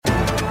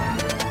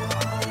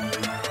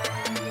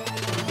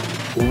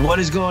What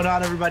is going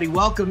on, everybody?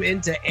 Welcome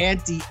into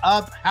Ante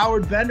Up.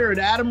 Howard Bender and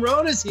Adam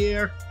Ronis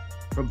here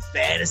from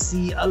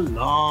Fantasy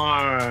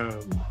Alarm.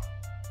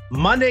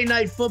 Monday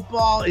Night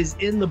Football is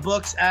in the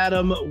books,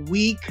 Adam.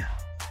 Week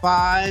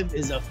 5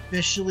 is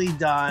officially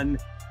done.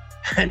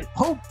 And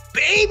oh,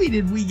 baby,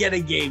 did we get a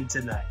game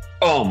tonight.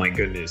 Oh, my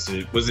goodness.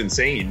 It was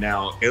insane.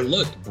 Now, it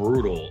looked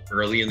brutal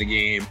early in the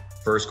game,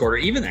 first quarter,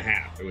 even the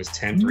half. It was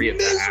 10-3 at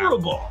the half.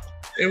 Miserable.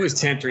 It was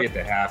 10-3 at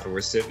the half, and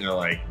we're sitting there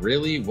like,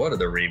 really? What are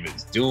the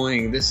Ravens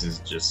doing? This is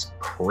just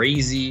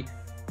crazy.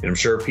 And I'm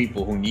sure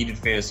people who needed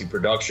fantasy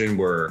production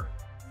were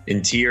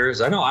in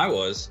tears. I know I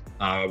was.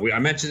 I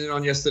mentioned it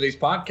on yesterday's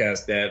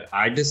podcast that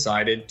I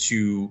decided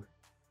to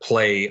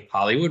play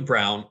Hollywood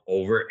Brown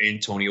over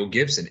Antonio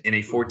Gibson in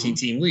a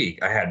 14-team league.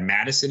 I had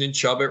Madison and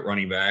Chubb at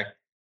running back,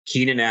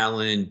 Keenan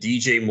Allen,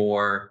 DJ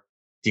Moore,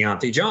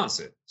 Deontay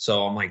Johnson.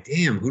 So I'm like,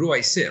 damn, who do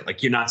I sit?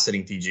 Like, you're not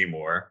sitting DJ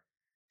Moore.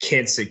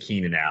 Can't sit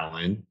Keenan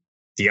Allen.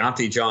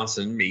 Deontay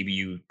Johnson, maybe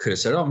you could have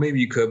said, oh, maybe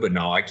you could, but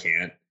no, I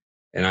can't.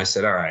 And I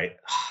said, all right,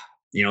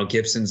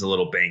 Gibson's a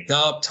little banged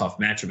up, tough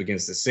matchup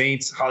against the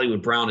Saints.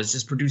 Hollywood Brown is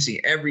just producing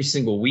every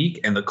single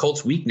week, and the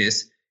Colts'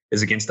 weakness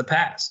is against the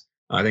pass.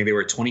 I think they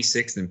were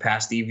 26th in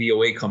pass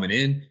DVOA coming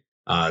in.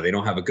 They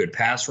don't have a good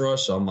pass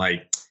rush, so I'm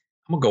like,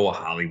 I'm going to go with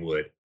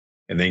Hollywood.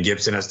 And then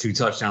Gibson has 2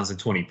 touchdowns and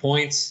 20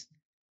 points.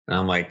 And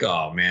I'm like,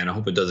 oh, man, I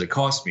hope it doesn't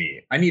cost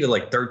me. I needed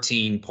like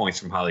 13 points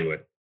from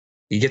Hollywood.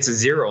 He gets a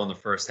 0 in the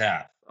first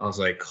half. I was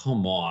like,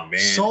 come on, man.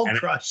 Soul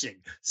crushing.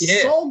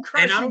 Yeah. Soul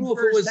crushing. And I don't know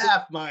first if it was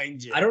half,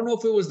 mind you. I don't know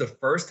if it was the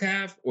first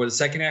half or the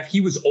second half. He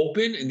was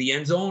open in the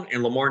end zone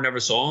and Lamar never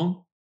saw him.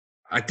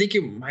 I think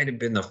it might have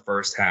been the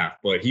first half,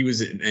 but he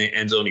was in the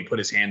end zone. He put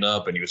his hand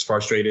up and he was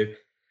frustrated.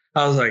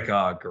 I was like,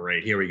 oh,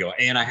 great. Here we go.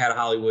 And I had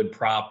Hollywood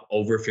prop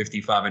over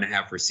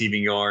 55.5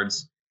 receiving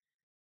yards.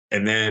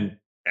 And then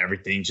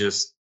everything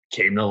just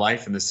came to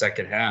life in the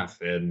second half.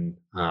 And,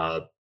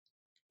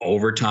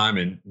 overtime,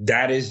 and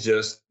that is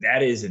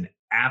an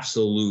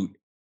absolute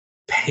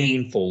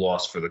painful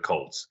loss for the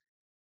Colts.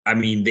 I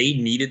mean, they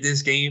needed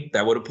this game.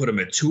 That would have put them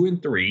at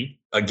 2-3,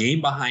 a game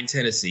behind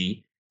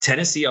Tennessee.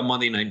 Tennessee on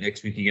Monday night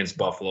next week against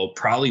Buffalo,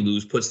 probably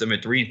lose, puts them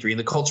at 3-3, and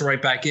the Colts are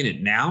right back in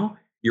it. Now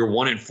you're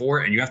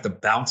 1-4, and you have to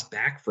bounce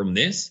back from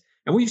this.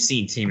 And we've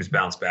seen teams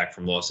bounce back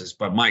from losses,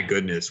 but my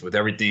goodness, with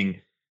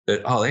everything they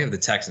have the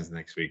Texans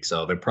next week,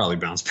 so they'll probably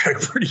bounce back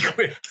pretty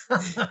quick.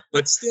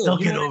 But still, they'll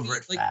get over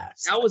it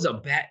fast. That was a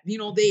bad,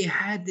 they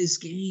had this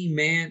game,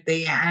 man.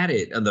 They had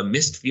it. And the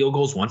missed field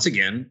goals once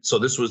again. So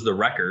this was the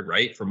record,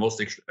 right? For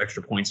most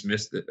extra points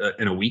missed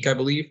in a week, I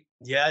believe.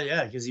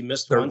 Yeah, because he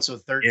missed one, so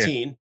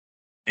 13.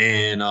 Yeah.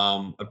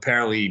 And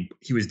apparently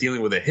he was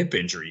dealing with a hip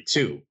injury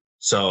too.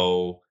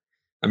 So,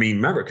 I mean,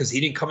 remember, because he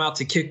didn't come out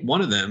to kick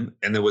one of them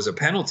and there was a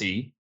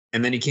penalty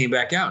and then he came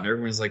back out and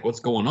everyone's like, what's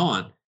going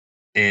on?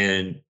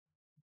 And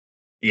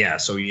yeah,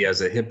 so he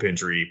has a hip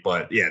injury.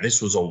 But yeah,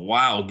 this was a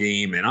wild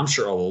game. And I'm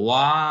sure a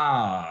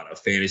lot of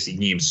fantasy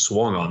games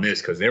swung on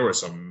this because there were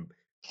some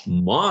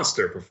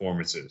monster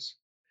performances.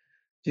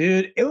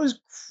 Dude, it was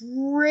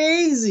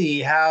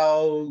crazy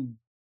how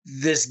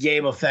this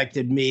game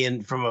affected me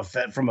and from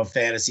a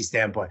fantasy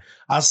standpoint.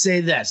 I'll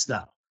say this,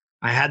 though.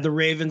 I had the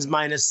Ravens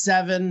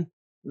 -7.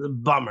 The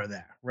bummer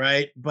there,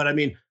 right? But I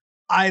mean,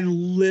 I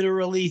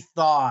literally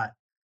thought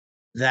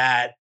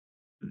that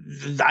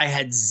I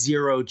had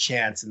 0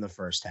 chance in the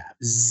first half,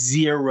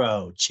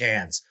 0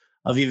 chance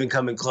of even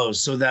coming close.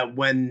 So that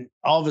when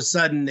all of a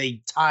sudden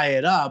they tie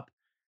it up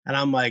and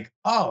I'm like,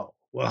 oh,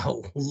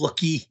 well,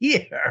 looky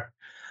here.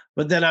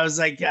 But then I was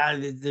like,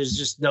 there's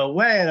just no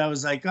way. And I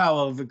was like, oh,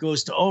 well, if it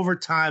goes to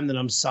overtime, then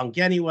I'm sunk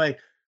anyway.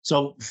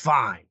 So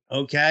fine.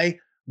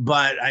 Okay.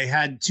 But I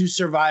had 2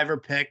 survivor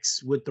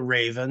picks with the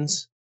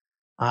Ravens.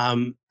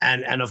 And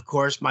of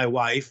course, my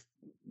wife,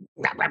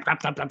 like,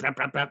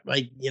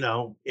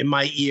 in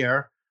my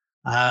ear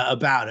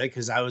about it,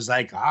 because I was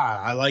like,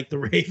 I like the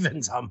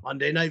Ravens on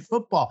Monday Night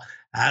Football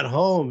at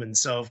home. And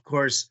so, of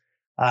course,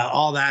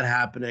 all that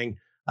happening.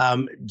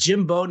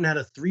 Jim Bowden had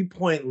a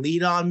 3-point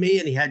lead on me,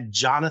 and he had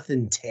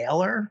Jonathan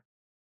Taylor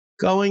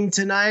going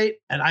tonight,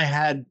 and I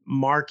had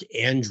Mark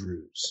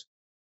Andrews.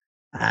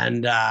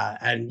 And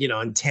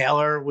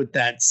Taylor with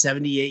that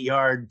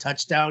 78-yard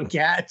touchdown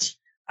catch.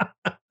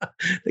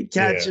 The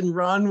catch and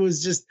run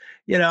was just,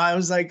 I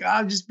was like,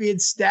 I'm just being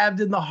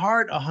stabbed in the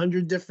heart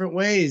 100 different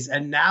ways.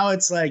 And now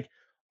it's like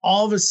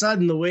all of a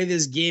sudden the way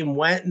this game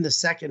went in the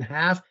second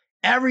half,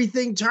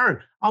 everything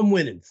turned. I'm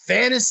winning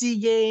fantasy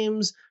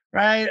games,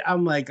 right?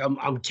 I'm like,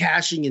 I'm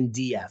cashing in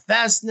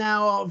DFS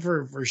now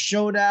for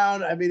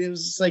Showdown. I mean, it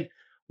was just like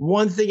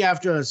one thing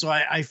after another. So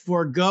I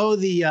forego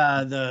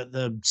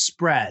the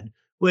spread,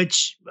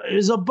 which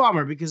is a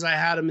bummer because I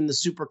had him in the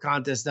Super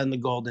Contest and the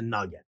Golden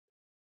Nugget.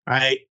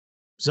 Right.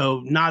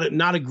 So not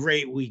a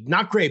great week.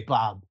 Not great,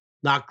 Bob.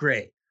 Not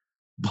great.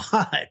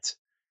 But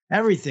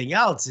everything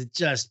else, it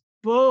just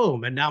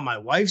boom. And now my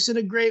wife's in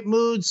a great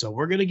mood. So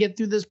we're going to get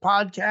through this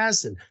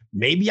podcast and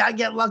maybe I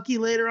get lucky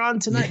later on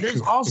tonight.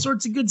 There's all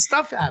sorts of good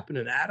stuff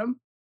happening, Adam.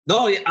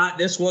 No, yeah,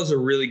 this was a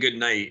really good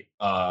night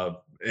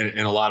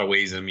in a lot of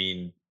ways. I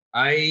mean,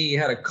 I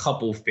had a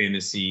couple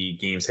fantasy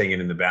games hanging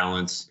in the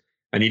balance.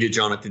 I needed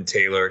Jonathan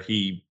Taylor.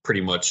 He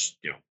pretty much,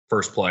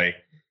 first play,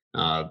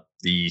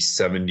 the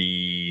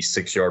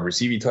 76-yard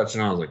receiving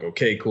touchdown. I was like,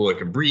 okay, cool. I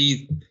can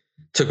breathe.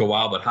 Took a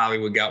while, but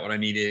Hollywood got what I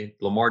needed.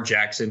 Lamar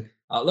Jackson.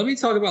 Let me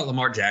talk about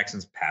Lamar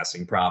Jackson's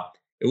passing prop.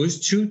 It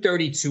was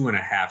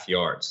 232.5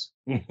 yards.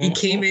 He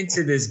came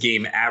into this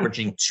game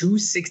averaging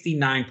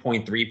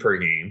 269.3 per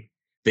game.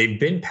 They've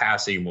been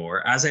passing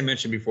more. As I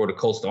mentioned before, the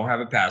Colts don't have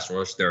a pass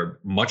rush. They're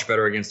much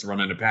better against the run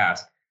and the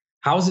pass.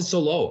 How is it so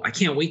low? I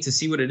can't wait to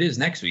see what it is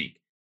next week.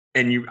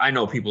 And I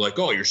know people are like,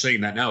 oh, you're saying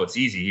that now. It's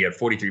easy. He had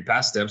 43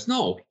 pass attempts.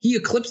 No, he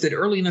eclipsed it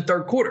early in the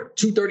third quarter.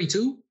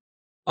 232.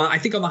 I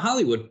think on the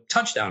Hollywood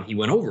touchdown, he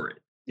went over it.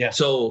 Yeah.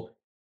 So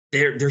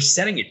they're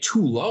setting it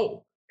too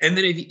low. And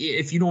then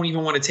if you don't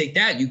even want to take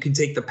that, you can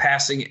take the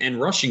passing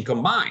and rushing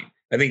combined.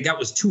 I think that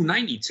was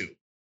 292, and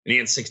he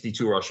had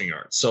 62 rushing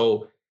yards.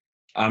 So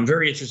I'm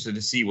very interested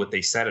to see what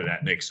they set it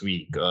at next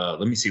week. Let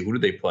me see. Who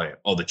did they play?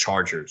 Oh, the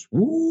Chargers.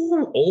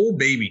 Ooh, oh,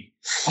 baby.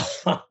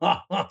 In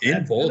Baltimore.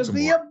 It's going to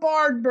be a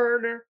barn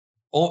burner.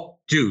 Oh,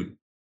 dude.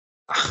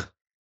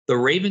 The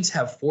Ravens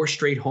have 4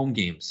 straight home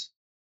games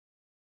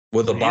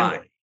with a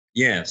bye.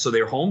 Yeah, so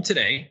they're home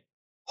today,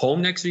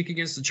 home next week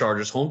against the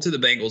Chargers, home to the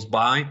Bengals,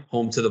 bye,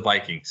 home to the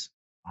Vikings.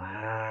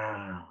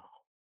 Wow.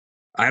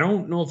 I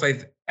don't know if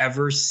I've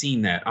ever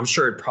seen that. I'm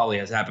sure it probably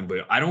has happened, but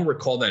I don't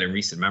recall that in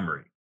recent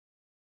memory.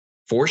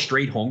 4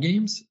 straight home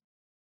games?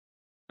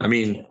 I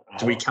mean,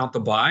 do we count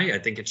the bye? I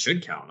think it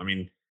should count. I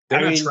mean,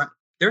 they're not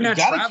traveling.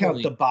 Gotta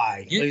count the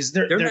bye. Yeah,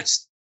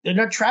 they're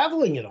not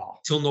traveling at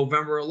all till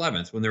November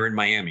 11th when they're in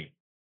Miami.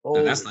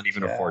 And that's not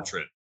even a far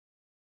trip.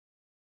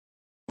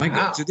 My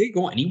God, do they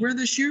go anywhere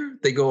this year?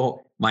 They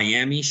go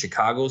Miami,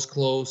 Chicago's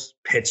close,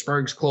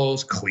 Pittsburgh's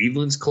close,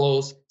 Cleveland's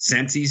close,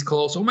 Cincy's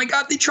close. Oh my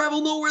God, they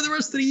travel nowhere the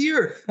rest of the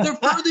year. Their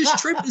furthest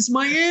trip is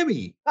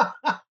Miami.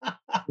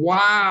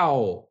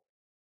 Wow.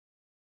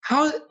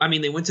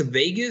 They went to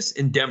Vegas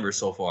and Denver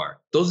so far.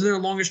 Those are their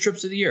longest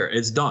trips of the year.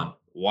 It's done.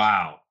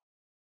 Wow.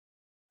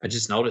 I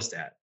just noticed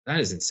that. That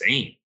is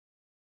insane.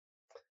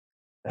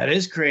 That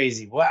is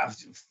crazy. Wow.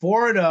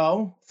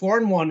 4-0,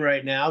 4-1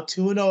 right now,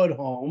 2-0 at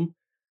home.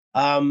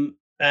 And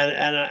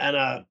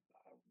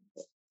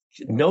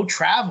no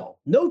travel,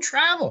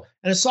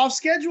 and a soft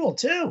schedule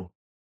too.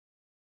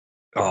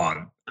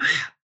 Oh,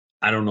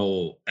 I don't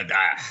know.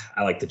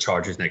 I like the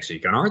Chargers next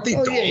week, and aren't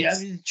they? Yeah,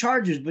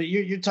 Chargers, but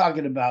you're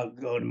talking about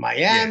going to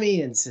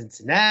Miami and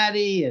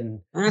Cincinnati,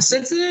 and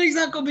Cincinnati's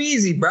not gonna be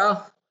easy, bro.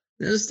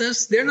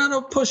 They're not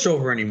a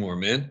pushover anymore,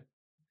 man.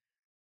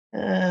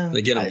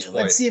 They get them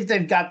let's see if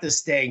they've got the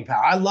staying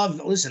power. I love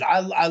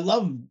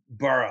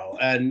Burrow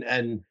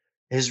and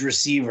his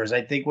receivers.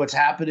 I think what's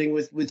happening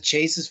with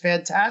Chase is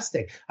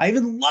fantastic. I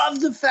even love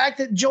the fact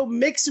that Joe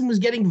Mixon was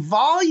getting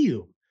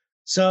volume.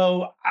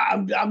 So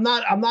I'm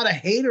not a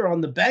hater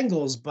on the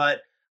Bengals,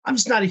 but I'm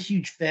just not a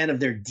huge fan of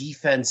their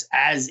defense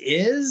as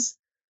is.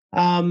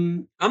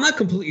 I'm not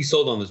completely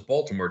sold on this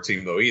Baltimore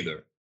team though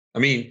either. I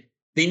mean,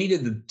 they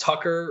needed the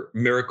Tucker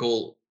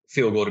miracle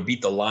field goal to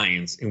beat the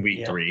Lions in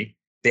week 3.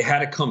 They had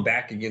to come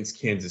back against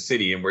Kansas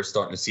City, and we're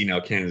starting to see now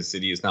Kansas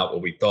City is not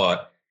what we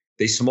thought.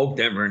 They smoked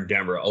Denver and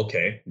Denver.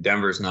 Okay,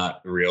 Denver's not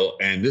real.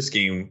 And this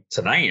game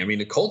tonight, I mean,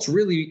 the Colts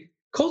really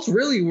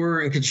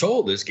were in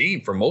control of this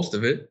game for most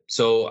of it.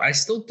 So I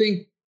still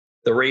think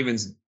the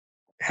Ravens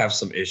have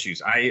some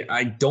issues. I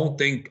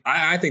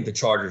think the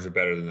Chargers are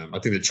better than them. I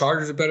think the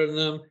Chargers are better than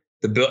them.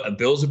 The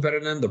Bills are better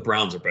than them. The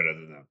Browns are better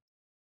than them.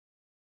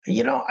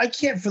 I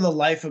can't for the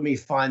life of me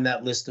find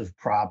that list of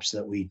props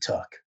that we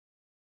took.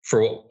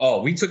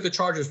 We took the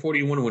Chargers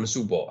 41 to win a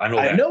Super Bowl. I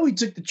know we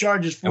took the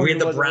Chargers 41 and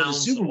we had the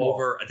Browns to win a Super Bowl.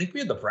 over. I think we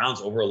had the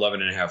Browns over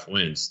 11.5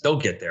 wins. They'll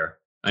get there.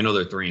 I know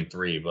they're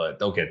 3-3, but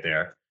they'll get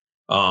there.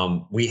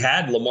 We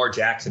had Lamar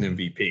Jackson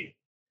MVP.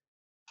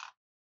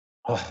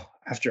 Oh,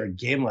 after a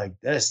game like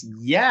this,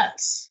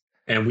 yes.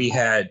 And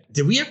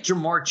did we have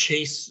Jamar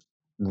Chase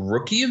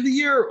Rookie of the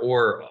Year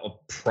or a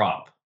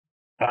prop?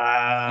 You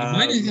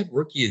might have had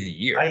Rookie of the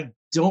Year. I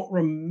don't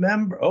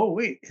remember. Oh,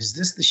 wait, is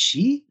this the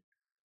sheet?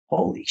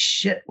 Holy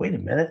shit, wait a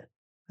minute.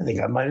 I think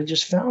I might have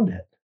just found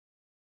it.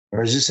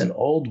 Or is this an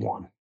old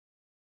one?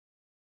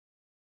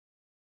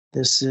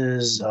 This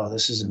is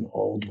an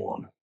old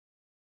one.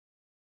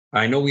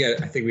 I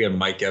think we had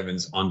Mike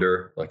Evans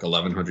under like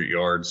 1,100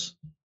 yards.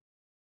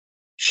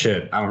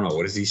 Shit, I don't know.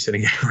 What is he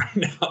sitting at right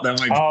now? That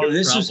might be a problem.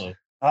 This is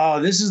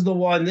the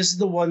one. This is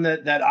the one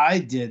that I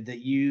did that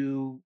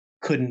you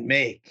couldn't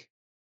make.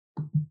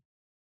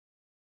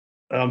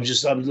 I'm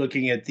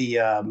looking at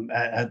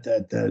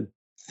the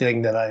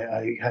thing that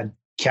I had.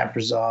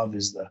 Kaprizov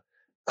is the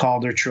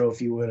Calder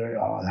Trophy winner.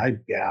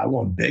 I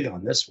won big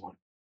on this one.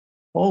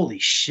 Holy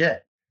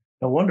shit.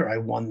 No wonder I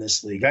won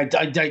this league. I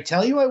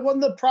tell you I won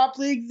the prop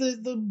league,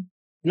 the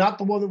not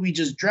the one that we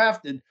just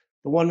drafted,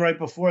 the one right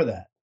before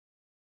that.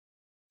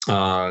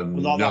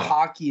 With all the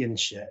hockey and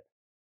shit.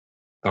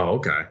 Oh,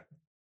 okay.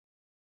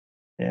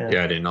 Yeah,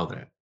 I didn't know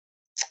that.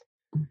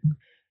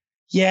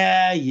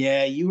 Yeah,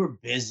 you were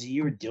busy.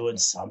 You were doing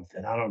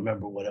something. I don't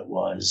remember what it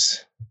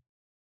was.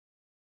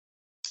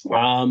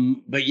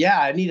 But yeah,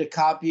 I need a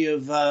copy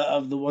of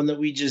the one that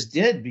we just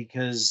did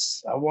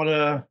because I want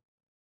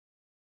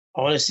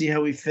to see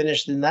how we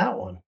finished in that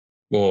one.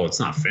 Well, it's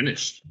not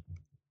finished.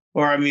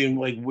 Or I mean,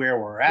 like where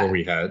we're at. Where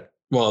we had.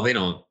 Well, they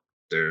don't.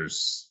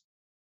 There's.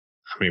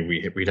 I mean,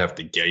 we'd have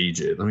to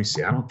gauge it. Let me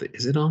see. I don't think.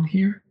 Is it on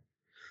here?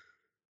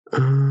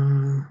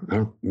 I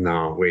don't.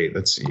 No, wait.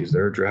 Let's see. Is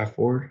there a draft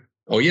board?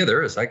 Oh yeah,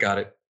 there is. I got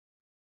it.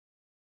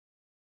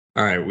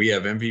 All right, we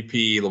have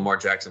MVP Lamar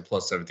Jackson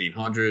plus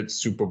 1,700,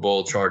 Super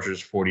Bowl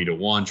Chargers 40-1,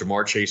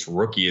 Ja'Marr Chase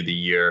Rookie of the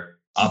Year,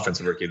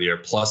 Offensive Rookie of the Year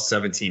plus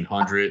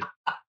 1,700,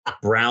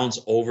 Browns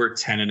over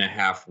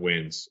 10.5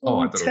 wins. Oh,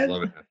 I thought it was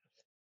 11.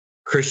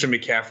 Christian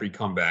McCaffrey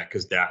comeback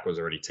because Dak was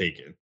already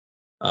taken.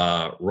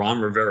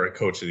 Ron Rivera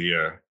Coach of the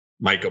Year,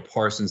 Micah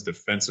Parsons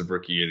Defensive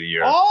Rookie of the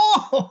Year.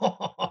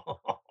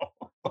 Oh,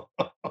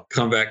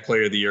 Comeback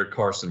Player of the Year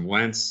Carson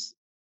Wentz.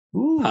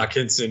 Ooh.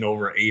 Hawkinson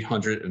over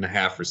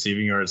 800.5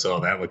 receiving yards.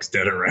 Oh, that looks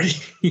dead already.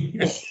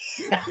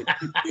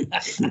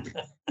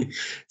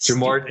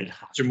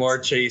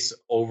 Ja'Marr Chase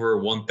over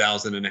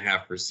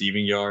 1,000.5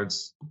 receiving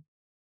yards.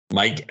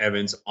 Mike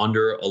Evans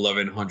under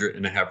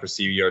 1,100.5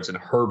 receiving yards, and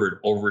Herbert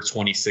over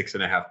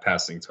 26.5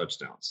 passing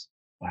touchdowns.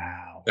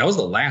 Wow. That was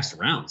the last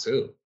round,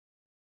 too.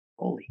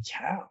 Holy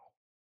cow.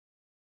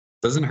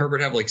 Doesn't Herbert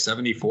have like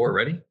 74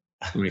 already?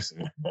 Let me see.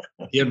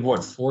 He had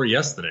what, 4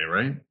 yesterday,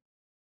 right?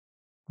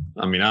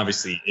 I mean,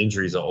 obviously,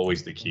 injuries are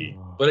always the key.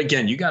 But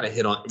again, you got to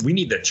hit on. We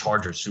need the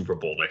Chargers Super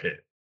Bowl to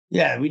hit.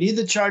 Yeah, we need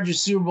the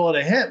Chargers Super Bowl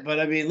to hit. But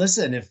I mean,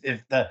 listen, if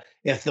the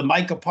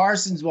Micah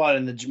Parsons one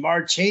and the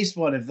Ja'Marr Chase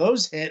one, if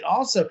those hit,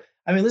 also,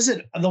 I mean,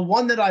 listen, the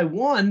one that I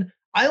won,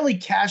 I only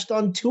cashed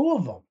on 2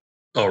 of them.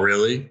 Oh,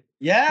 really?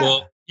 Yeah.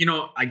 Well,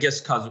 I guess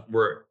because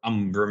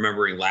I'm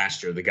remembering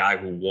last year, the guy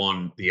who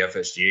won the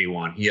FSGA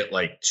one, he had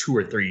like 2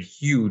 or 3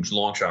 huge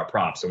long shot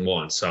props and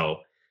won. So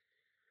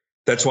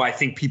that's why I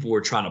think people were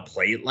trying to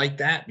play it like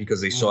that because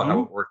they saw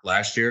how it worked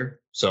last year.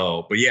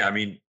 So, but yeah, I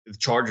mean, the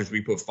Chargers,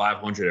 we put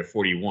 500 at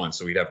 41,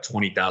 so we'd have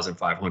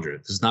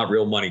 20,500. This is not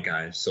real money,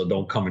 guys. So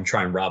don't come and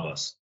try and rob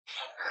us.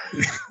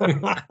 You'll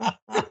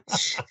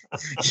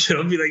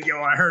be like,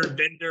 yo, I heard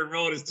Bender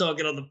Road is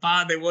talking on the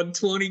pod. They won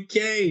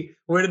 20K.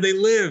 Where do they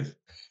live?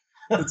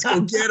 Let's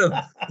go get them.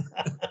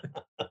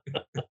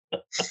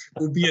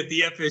 We'll be at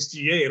the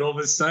FSGA, and all of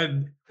a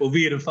sudden, we'll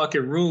be in a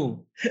fucking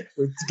room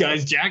with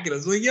guys jacking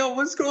us. Like, yo,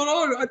 what's going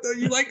on? I thought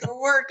you liked our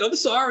work. I'm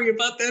sorry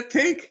about that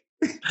pick.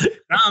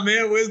 Nah,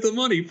 man, where's the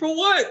money? For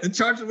what? The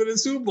Chargers win the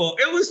Super Bowl.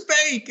 It was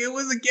fake. It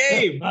was a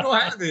game. You don't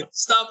have it.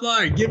 Stop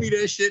lying. Give me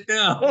that shit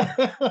now.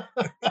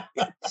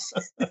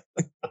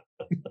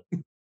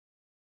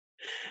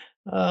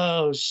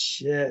 Oh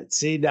shit.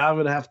 See, now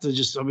I'm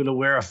gonna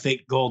wear a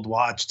fake gold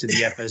watch to the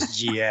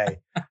FSGA.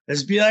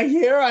 Just be like,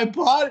 here, I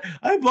bought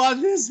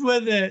this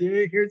with it.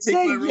 Here, take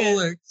my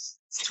Rolex.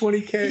 It's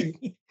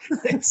 20K.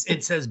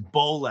 It says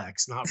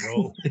Bolex, not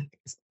Rolex.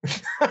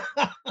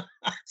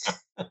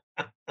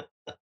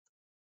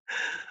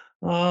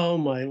 Oh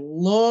my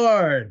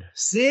Lord.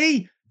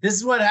 See? This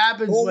is what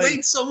happens. Oh,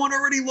 wait, someone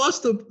already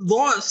lost.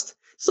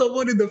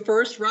 Someone in the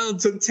first round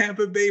took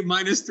Tampa Bay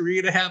minus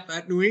 3.5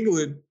 at New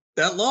England.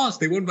 That lost.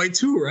 They won by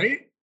 2, right?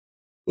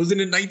 Wasn't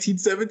it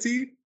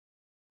 1917?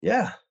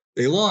 Yeah.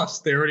 They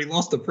lost. They already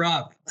lost the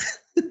prop.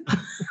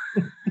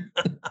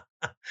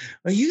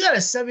 Well, you got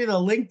to send me the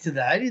link to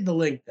that. I need the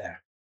link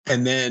there.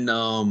 And then,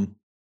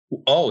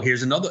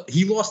 here's another.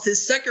 He lost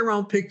his second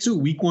round pick too.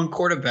 Week 1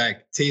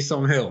 quarterback,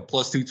 Taysom Hill,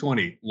 plus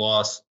 220.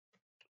 Loss.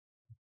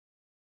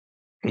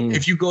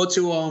 If you go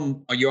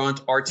to you're on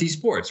RT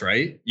Sports,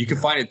 right? You can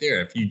find it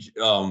there. If you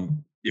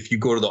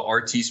go to the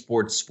RT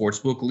Sports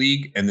Sportsbook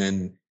League, and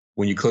then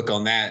when you click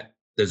on that,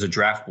 there's a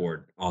draft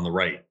board on the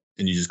right,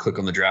 and you just click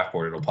on the draft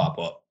board, it'll pop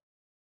up.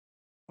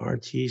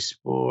 RT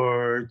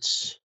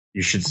Sports.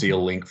 You should see a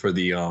link for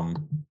the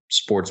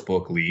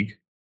Sportsbook League.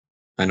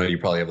 I know you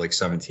probably have like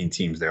 17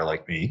 teams there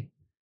like me.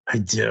 I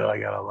do. I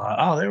got a lot.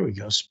 Oh, there we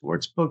go.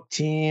 Sportsbook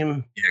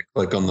team. Yeah,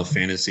 click on the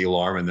fantasy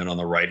alarm, and then on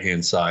the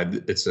right-hand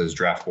side, it says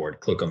draft board.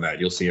 Click on that.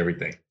 You'll see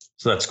everything.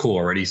 So that's cool.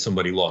 Already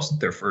somebody lost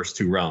their first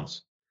 2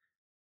 rounds.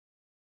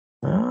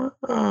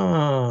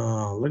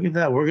 Oh, look at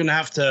that. We're going to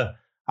have to,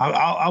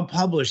 I'll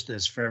publish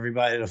this for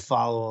everybody to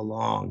follow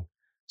along.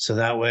 So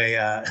that way,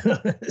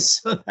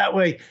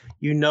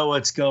 you know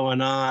what's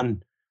going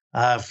on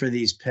for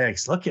these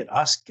picks. Look at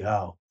us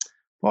go.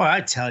 Boy,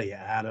 I tell you,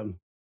 Adam,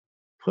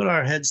 put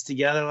our heads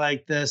together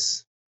like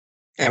this.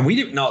 And we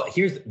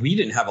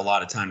didn't have a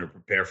lot of time to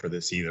prepare for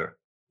this either.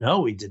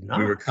 No, we did not.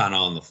 We were kind of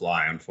on the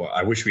fly.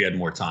 I wish we had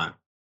more time.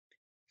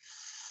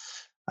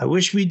 I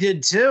wish we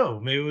did too.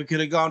 Maybe we could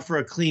have gone for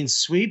a clean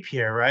sweep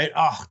here, right?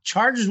 Oh,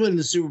 Chargers winning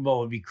the Super Bowl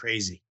would be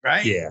crazy,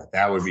 right? Yeah,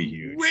 that would be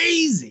huge.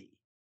 Crazy.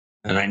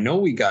 And I know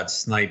we got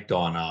sniped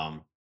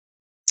on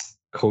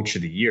Coach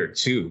of the Year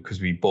too, because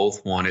we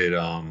both wanted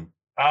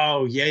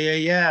Oh,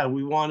 yeah.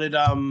 We wanted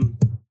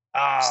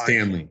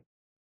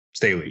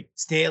Staley.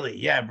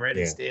 Yeah,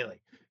 Brandon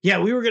Staley. Yeah,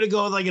 we were gonna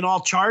go with like an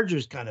all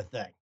Chargers kind of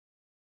thing.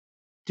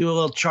 Do a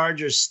little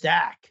Chargers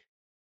stack.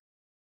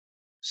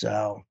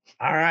 So,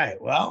 all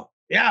right. Well,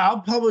 Yeah,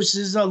 I'll publish.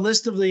 This is a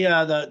list of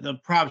the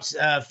props.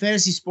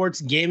 Fantasy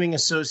Sports Gaming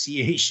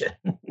Association.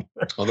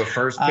 Well, the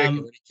first pick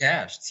already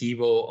cashed.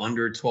 Tebow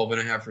under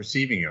 12.5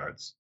 receiving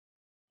yards.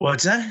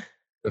 What's that?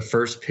 The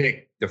first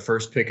pick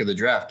of the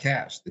draft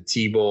cashed. The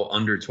Tebow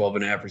under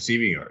 12.5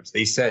 receiving yards.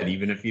 They said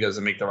even if he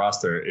doesn't make the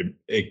roster,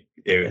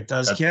 it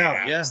does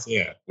count.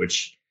 Yeah,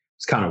 which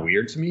is kind of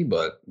weird to me,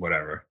 but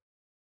whatever.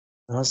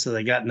 Also,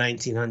 they got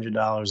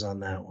 $1,900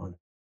 on that one.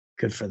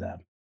 Good for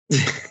them.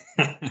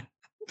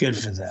 Good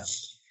for them.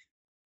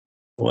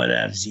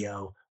 Whatevs,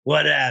 yo.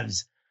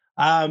 Whatevs.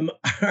 All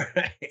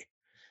right.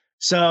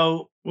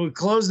 So we'll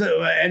close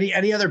the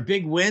any other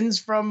big wins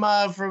from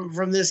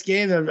this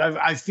game.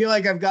 I feel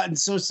like I've gotten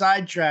so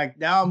sidetracked.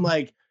 Now I'm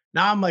like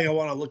I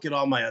want to look at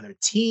all my other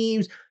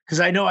teams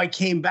because I know I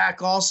came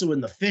back also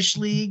in the Fish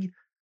League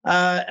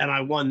and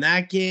I won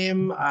that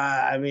game.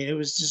 I mean, it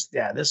was just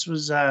this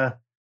was a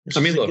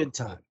good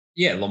time.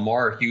 Yeah,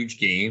 Lamar, huge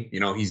game.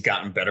 You know, he's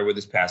gotten better with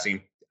his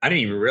passing. I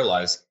didn't even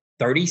realize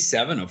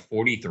 37 of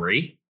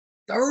 43.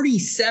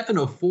 37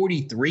 of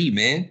 43,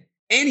 man.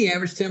 And he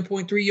averaged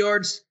 10.3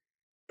 yards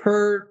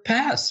per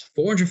pass,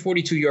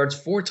 442 yards,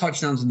 4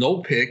 touchdowns, no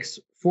picks,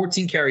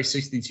 14 carries,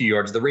 62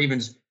 yards. The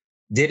Ravens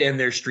did end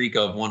their streak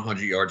of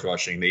 100 yards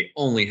rushing. They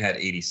only had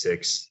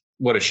 86.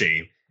 What a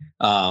shame.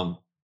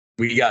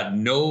 We got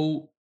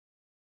no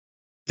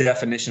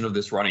definition of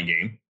this running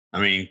game.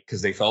 I mean,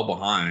 because they fell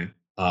behind.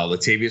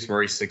 Latavius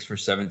Murray, 6 for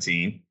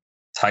 17.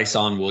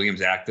 Tyson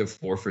Williams active,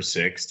 4 for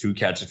 6, 2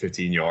 catches,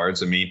 15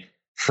 yards. I mean,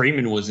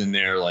 Freeman was in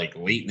there like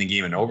late in the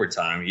game in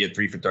overtime. He had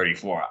 3 for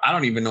 34. I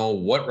don't even know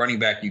what running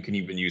back you can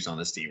even use on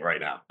this team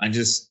right now.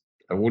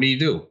 What do you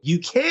do? You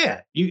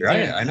can't.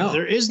 Right, I know.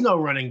 There is no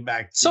running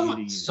back.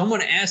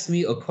 Someone asked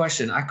me a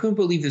question. I couldn't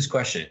believe this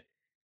question.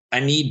 I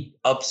need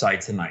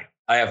upside tonight.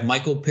 I have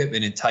Michael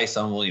Pittman and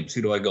Tyson Williams.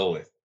 Who do I go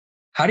with?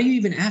 How do you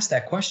even ask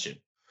that question?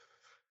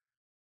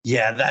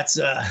 Yeah, that's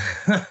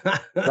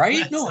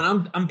right. No,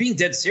 and I'm being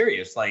dead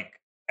serious. Like,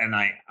 and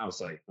I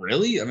was like,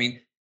 really? I mean,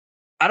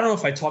 I don't know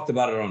if I talked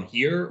about it on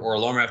here or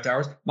Alarm After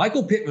Hours.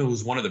 Michael Pittman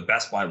was one of the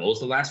best buy lows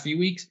the last few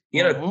weeks. He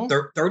had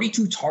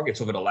 32 targets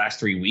over the last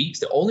 3 weeks.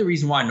 The only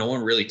reason why no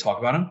one really talked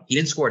about him, he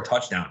didn't score a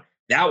touchdown.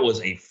 That was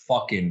a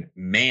fucking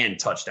man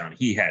touchdown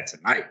he had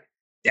tonight.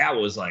 That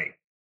was like,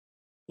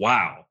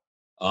 wow.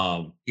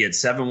 He had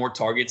 7 more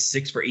targets,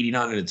 6 for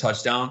 89 and a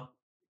touchdown.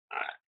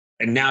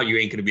 And now you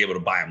ain't going to be able to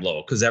buy him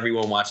low because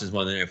everyone watches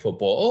Monday Night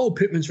Football. Oh,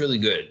 Pittman's really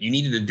good. You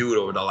needed to do it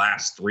over the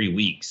last 3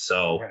 weeks.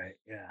 So, right,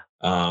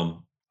 yeah.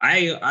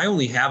 I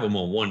only have him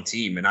on one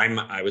team, and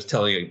I was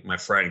telling my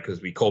friend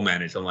because we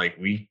co-manage. I'm like,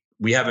 we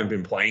haven't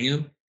been playing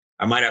him.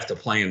 I might have to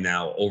play him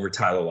now over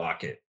Tyler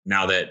Lockett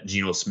now that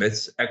Geno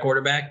Smith's at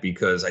quarterback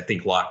because I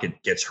think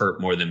Lockett gets hurt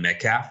more than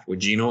Metcalf with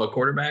Geno at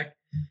quarterback.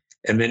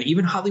 And then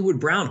even Hollywood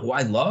Brown, who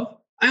I love,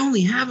 I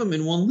only have him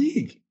in one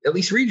league, at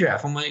least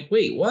redraft. I'm like,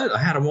 wait, what? I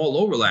had him all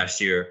over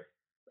last year.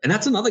 And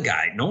that's another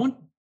guy. No one,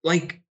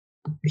 like,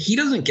 he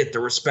doesn't get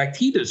the respect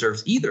he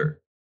deserves either.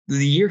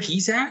 The year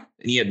he's at,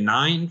 and he had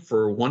 9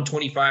 for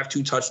 125,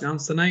 2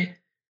 touchdowns tonight.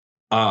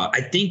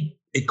 I think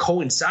it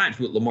coincides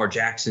with Lamar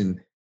Jackson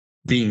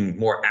being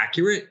more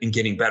accurate and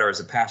getting better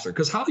as a passer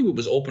because Hollywood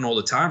was open all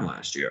the time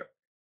last year.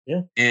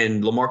 Yeah.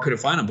 And Lamar couldn't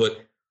find him.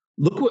 But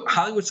look what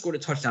Hollywood scored a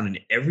touchdown in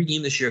every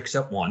game this year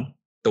except one.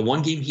 The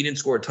one game he didn't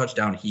score a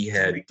touchdown, he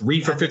had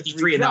 3 for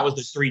 53, and that was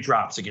the 3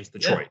 drops against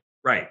Detroit. Yeah.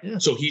 Right. Yeah.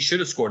 So he should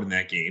have scored in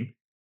that game.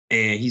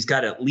 And he's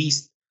got at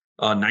least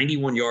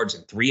 91 yards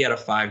in 3 out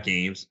of 5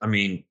 games. I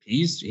mean,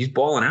 he's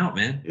balling out,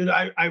 man. Dude,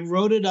 I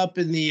wrote it up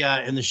in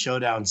the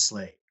showdown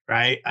slate,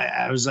 right?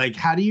 I was like,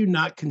 how do you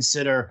not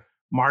consider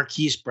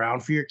Marquise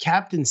Brown for your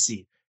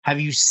captaincy? Have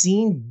you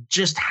seen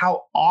just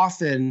how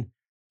often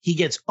he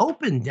gets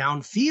open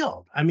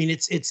downfield? I mean,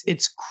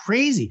 it's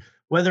crazy.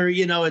 Whether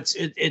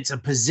it's a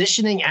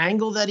positioning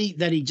angle that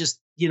he just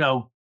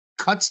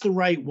cuts the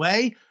right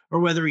way, or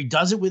whether he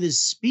does it with his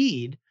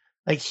speed,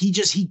 like he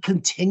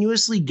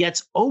continuously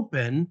gets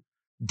open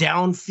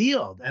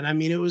downfield. And I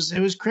mean, it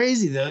was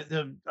crazy.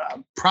 The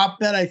prop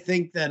bet I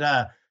think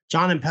that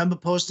John and Pemba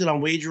posted on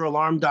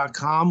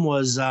wageralarm.com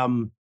was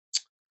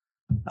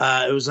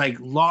it was like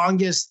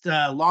longest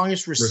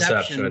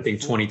reception. I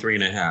think 23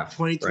 and a half.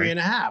 23 and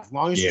a half.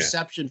 Longest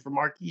reception for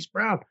Marquise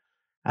Brown.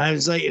 I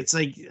was like, it's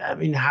like, I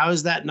mean, how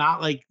is that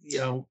not like,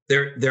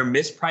 They're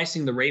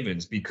mispricing the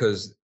Ravens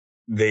because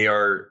they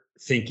are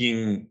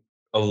thinking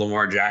of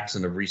Lamar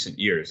Jackson of recent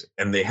years,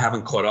 and they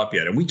haven't caught up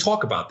yet. And we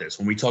talk about this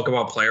when we talk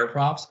about player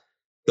props.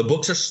 The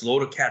books are slow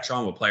to catch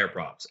on with player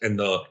props, and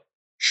the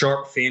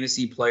sharp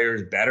fantasy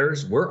players,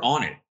 bettors, we're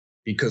on it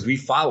because we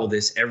follow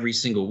this every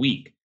single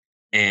week,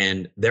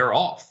 and they're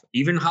off.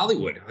 Even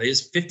Hollywood,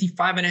 his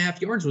 55 and a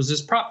half yards was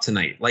his prop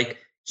tonight. Like,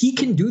 he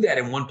can do that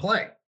in one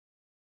play.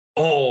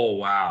 Oh,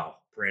 wow.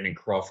 Brandon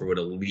Crawford with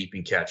a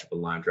leaping catch of a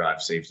line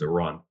drive saves the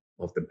run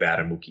off the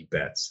bat of Mookie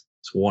Betts.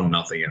 It's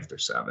 1-0 after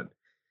 7.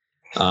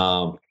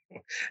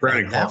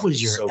 Brandon that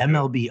was your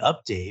MLB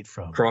update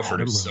from Crawford.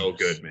 Is so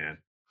good, man.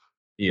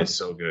 He is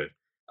so good.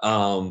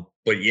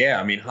 But yeah,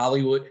 I mean,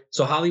 Hollywood.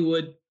 So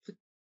Hollywood,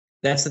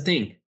 that's the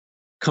thing.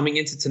 coming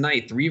into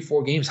tonight, 3 or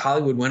 4 games,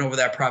 Hollywood went over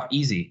that prop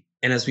easy.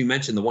 And as we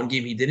mentioned, the one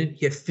game he didn't,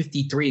 he had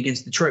 53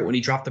 against Detroit when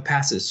he dropped the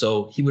passes.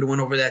 So he would have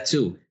went over that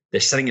too.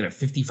 They're setting it at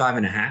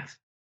 55.5.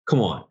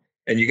 Come on.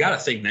 And you got to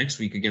think next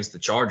week against the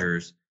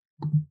Chargers,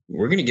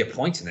 we're going to get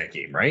points in that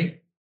game,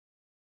 right?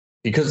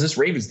 Because this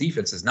Ravens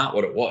defense is not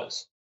what it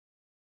was.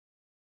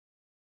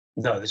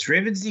 No, this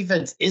Ravens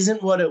defense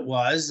isn't what it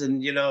was.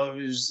 And, you know,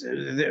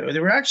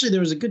 there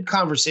was a good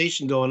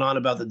conversation going on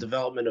about the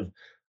development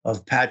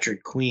of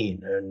Patrick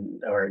Queen,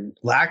 or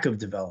lack of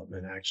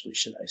development, actually,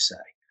 should I say.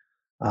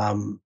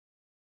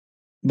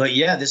 But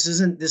yeah, this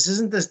isn't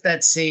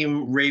that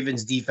same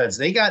Ravens defense.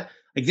 They got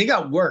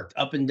worked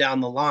up and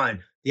down the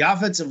line. The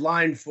offensive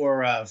line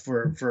for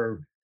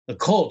the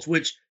Colts,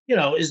 which, you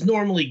know, is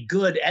normally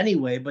good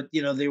anyway, but,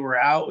 you know, they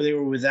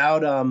were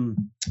without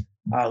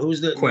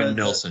who's the Quentin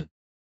Nelson.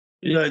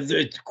 You know,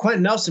 it's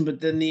Quentin Nelson,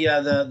 but then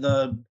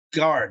the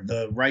guard,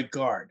 the right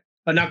guard,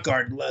 not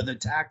guard, the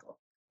tackle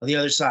on the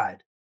other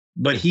side.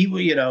 But he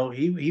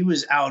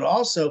was out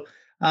also,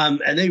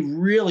 and they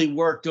really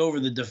worked over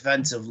the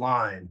defensive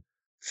line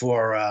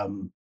for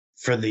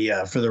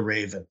the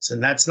Ravens,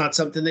 and that's not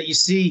something that you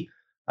see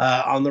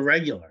on the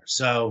regular.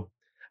 So,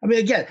 I mean,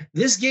 again,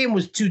 this game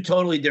was 2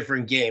 totally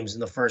different games in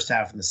the first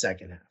half and the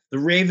second half. The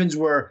Ravens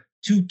were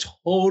 2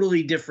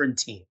 totally different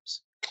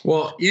teams.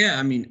 Well, yeah,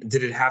 I mean,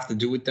 did it have to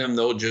do with them,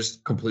 though,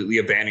 just completely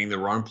abandoning the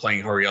run,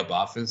 playing hurry-up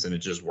offense, and it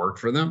just worked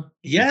for them?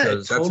 Yeah,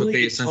 because that's what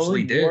they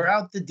essentially did. Wore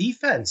out the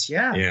defense,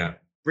 yeah. Yeah.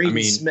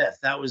 Braden Smith,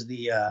 that was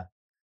the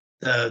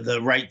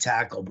right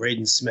tackle,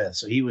 Braden Smith.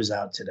 So he was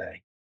out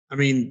today. I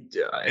mean,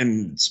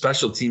 and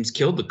special teams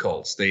killed the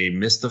Colts. They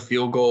missed the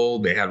field goal.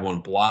 They had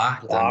one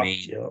blocked. I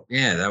mean,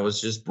 yeah, that was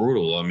just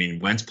brutal. I mean,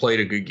 Wentz played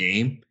a good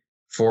game,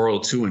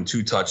 402 and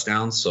 2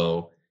 touchdowns.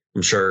 So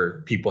I'm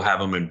sure people have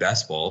him in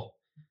best ball.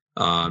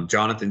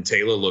 Jonathan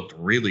Taylor looked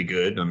really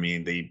good. I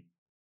mean, they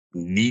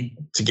need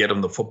to get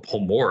him the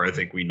football more. I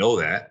think we know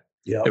that.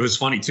 Yeah. It was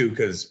funny, too,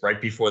 because right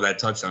before that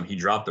touchdown, he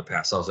dropped the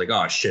pass. I was like,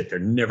 oh, shit, they're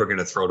never going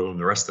to throw to him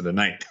the rest of the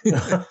night.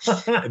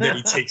 And then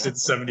he takes it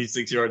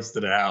 76 yards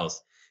to the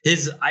house.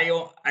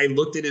 I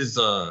looked at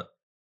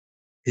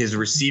his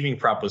receiving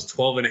prop was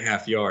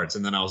 12.5 yards.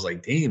 And then I was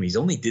like, damn, he's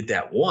only did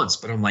that once.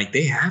 But I'm like,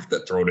 they have to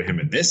throw to him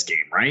in this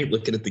game, right?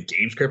 Looking at the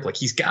game script, like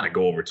he's got to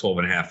go over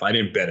 12.5. I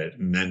didn't bet it.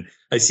 And then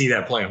I see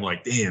that play. I'm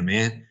like, damn,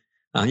 man.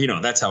 You know,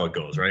 that's how it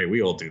goes, right?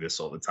 We all do this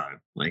all the time.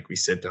 Like we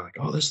sit there like,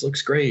 oh, this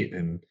looks great.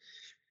 And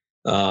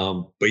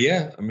but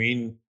yeah, I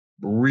mean,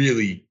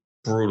 really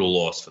brutal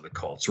loss for the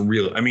Colts.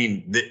 Really, I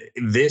mean,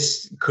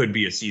 this could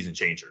be a season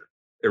changer.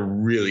 It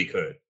really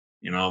could,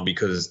 you know,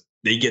 because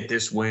they get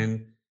this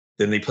win.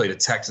 Then they play the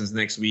Texans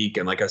next week.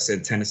 And like I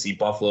said, Tennessee,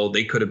 Buffalo,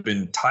 they could have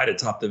been tied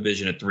atop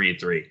division at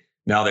 3-3.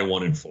 Now they're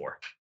 1-4.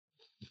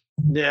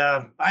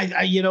 Yeah.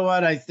 I you know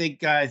what? I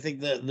think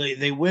that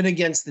they win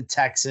against the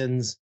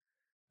Texans.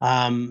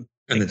 And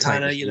the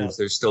Titans, you know,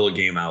 there's still a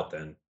game out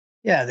then.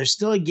 Yeah, there's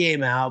still a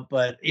game out,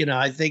 but you know,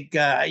 I think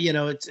you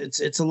know,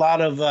 it's a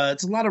lot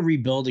of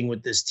rebuilding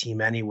with this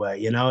team anyway.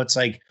 You know, it's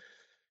like,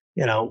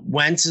 you know,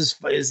 Wentz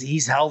is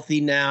he's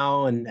healthy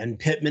now, and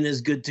Pittman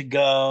is good to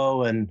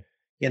go, and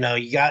you know,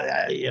 you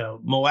got you know,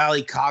 Mo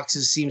Alley Cox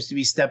seems to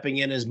be stepping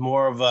in as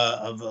more of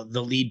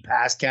the lead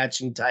pass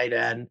catching tight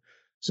end.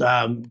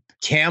 So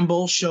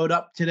Campbell showed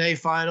up today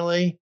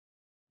finally,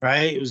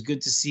 right? It was good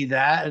to see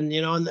that, and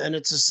you know, and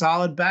it's a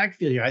solid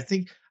backfield here.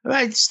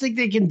 I just think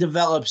they can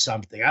develop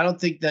something. I don't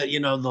think that,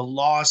 you know, the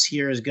loss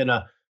here is going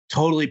to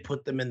totally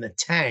put them in the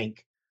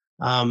tank.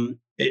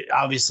 It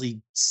obviously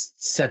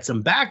sets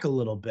them back a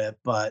little bit,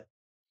 but,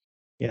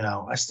 you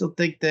know, I still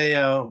think they,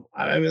 I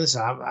mean,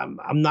 listen,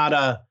 I'm not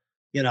a,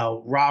 you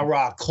know,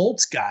 rah-rah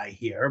Colts guy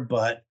here,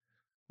 but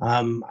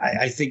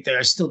I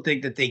still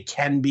think that they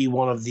can be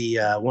one of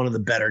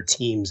the better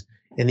teams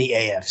in the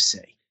AFC.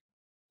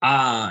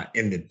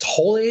 In the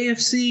whole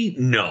AFC?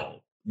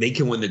 No, they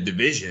can win the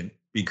division.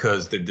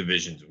 Because the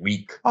division's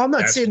weak. I'm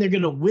not saying they're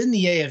going to win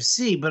the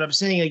AFC, but I'm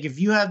saying, like, if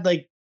you had,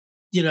 like,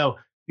 you know,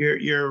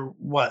 your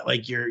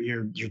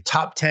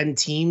top 10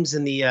 teams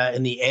in the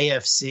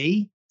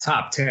AFC.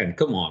 Top 10,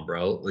 come on,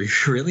 bro. Like,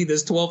 really?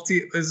 There's 12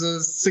 teams.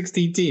 There's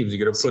 16 teams.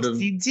 You're going to put them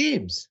 16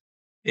 teams.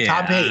 Yeah.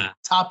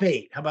 Top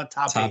eight. How about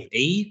top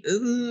eight?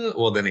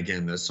 Well, then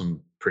again, there's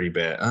some pretty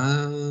bad.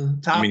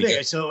 Top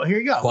eight. So here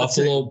you go.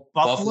 Buffalo,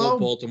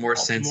 Baltimore,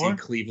 Cincy,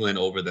 Cleveland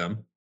over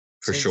them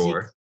for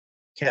sure.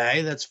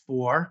 Okay, that's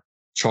 4.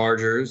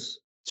 Chargers.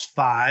 It's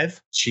 5.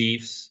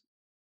 Chiefs.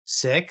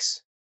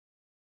 6.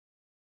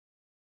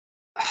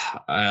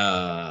 Can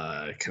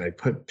I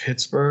put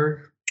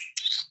Pittsburgh?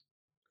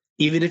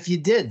 Even if you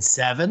did,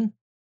 7.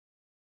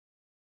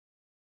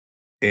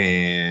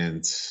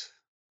 And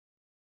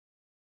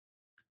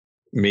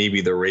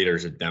maybe the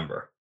Raiders at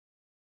Denver.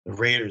 The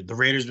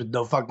Raiders with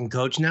no fucking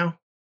coach now?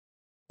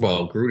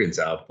 Well, Gruden's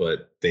out,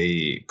 but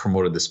they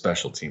promoted the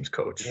special teams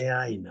coach. Yeah,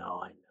 I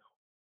know.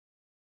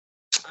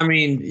 I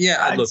mean,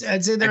 yeah,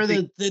 I'd say they're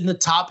in the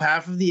top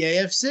half of the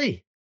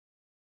AFC.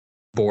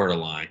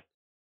 Borderline.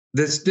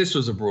 This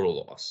was a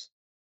brutal loss.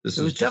 This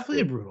It was just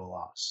definitely a brutal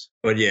loss.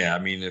 But yeah, I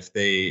mean, if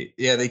they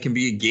can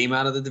be a game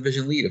out of the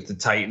division lead if the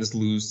Titans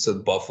lose to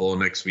Buffalo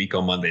next week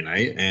on Monday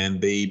night and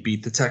they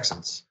beat the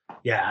Texans.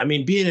 Yeah, I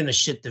mean, being in a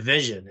shit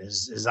division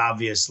is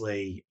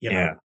obviously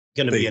going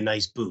to be a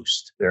nice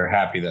boost. They're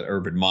happy that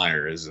Urban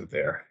Meyer isn't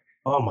there.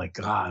 Oh my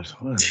God,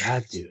 what is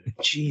that dude?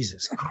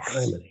 Jesus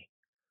criminy!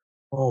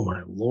 Oh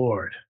my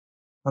Lord,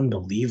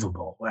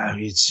 unbelievable! Wow,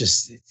 it's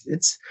just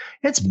it's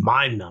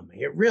mind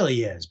numbing. It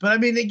really is. But I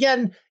mean,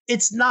 again,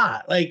 it's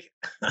not like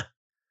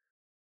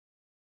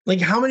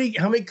how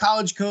many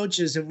college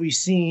coaches have we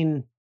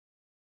seen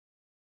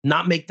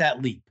not make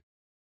that leap?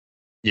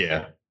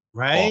 Yeah,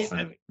 right.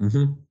 I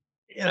mean,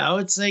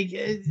 it's like.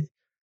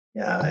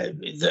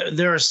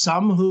 There are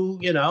some who,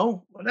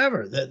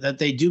 whatever, that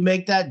they do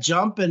make that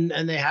jump and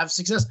they have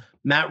success.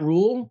 Matt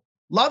Rule,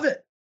 love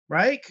it,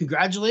 right?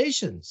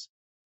 Congratulations.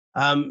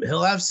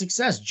 He'll have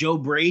success. Joe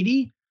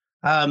Brady,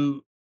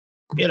 will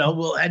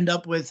end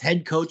up with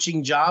head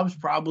coaching jobs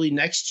probably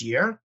next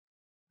year.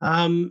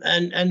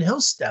 And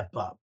he'll step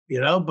up,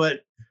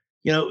 but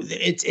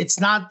it's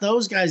not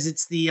those guys.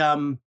 It's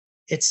the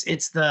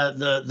it's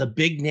the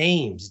big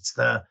names. It's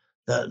the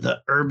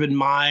Urban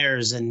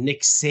Meyers and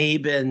Nick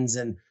Sabans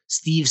and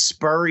Steve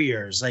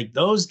Spurriers, like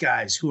those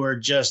guys who are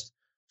just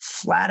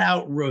flat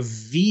out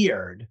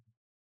revered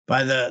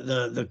by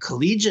the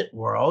collegiate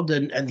world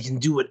and can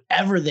do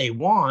whatever they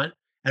want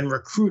and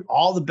recruit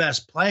all the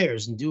best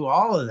players and do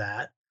all of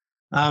that.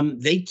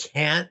 They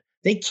can't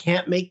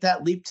make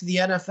that leap to the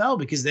NFL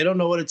because they don't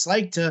know what it's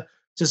like to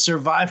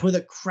survive with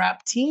a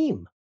crap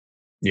team.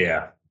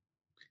 Yeah.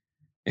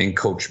 And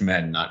coach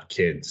men, not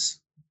kids.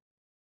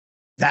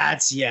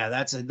 That's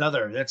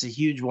a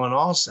huge one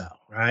also,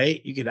 right?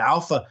 You can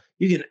alpha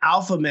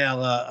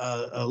male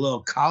a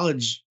little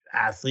college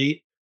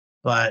athlete,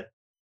 but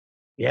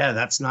yeah,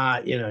 that's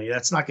not going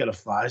to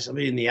fly.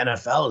 Somebody in the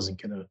NFL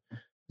isn't going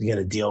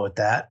to deal with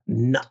that.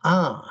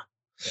 Nuh-uh.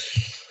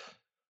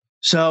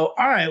 So,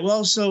 all right.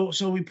 Well, so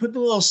we put the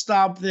little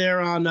stop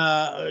there on,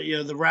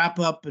 the wrap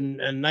up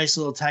and nice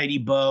little tidy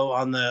bow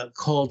on the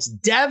Colts'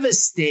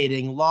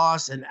 devastating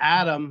loss. And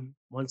Adam,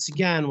 once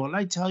again, what did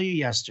I tell you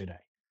yesterday?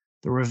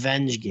 The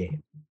revenge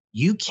game.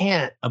 You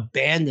can't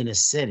abandon a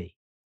city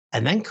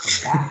and then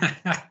come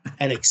back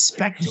and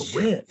expect to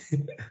win.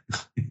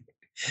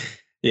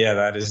 Yeah,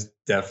 that is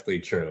definitely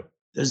true.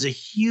 There's a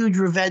huge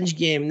revenge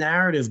game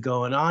narrative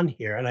going on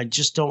here, and I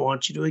just don't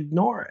want you to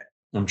ignore it.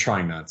 I'm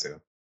trying not to.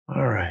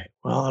 All right.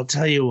 Well, I'll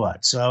tell you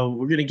what. So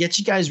we're going to get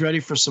you guys ready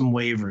for some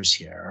waivers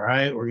here. All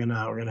right. We're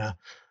gonna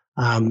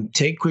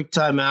take quick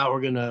time out.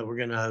 We're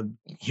gonna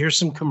hear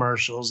some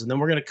commercials, and then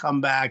we're gonna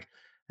come back.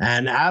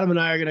 And Adam and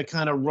I are going to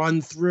kind of run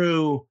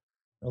through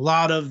a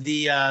lot of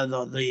the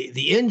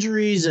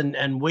injuries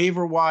and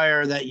waiver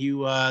wire that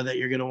you're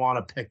going to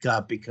want to pick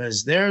up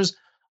because there's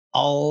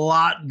a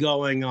lot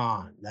going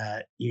on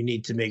that you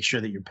need to make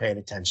sure that you're paying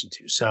attention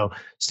to. So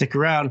stick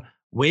around.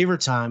 Waiver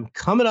time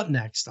coming up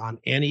next on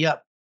Ante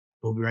Up.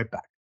 We'll be right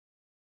back.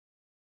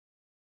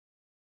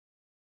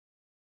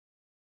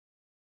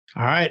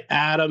 All right,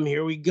 Adam,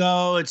 here we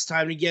go. It's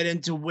time to get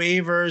into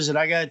waivers. And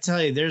I got to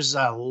tell you, there's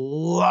a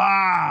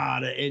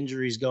lot of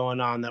injuries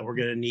going on that we're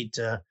going to need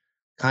to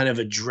kind of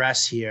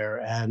address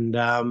here. And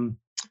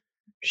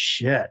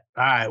shit.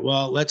 All right,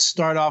 well, let's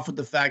start off with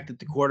the fact that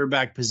the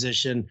quarterback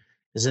position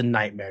is a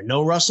nightmare.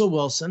 No Russell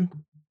Wilson.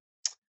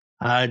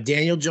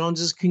 Daniel Jones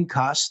is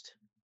concussed.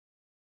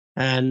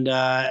 And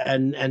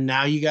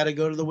now you got to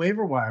go to the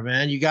waiver wire,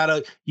 man. You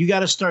got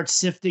to start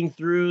sifting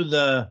through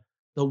the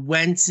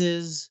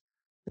Wentzes,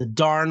 the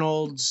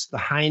Darnolds, the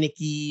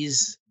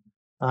Heinekes.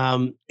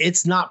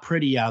 It's not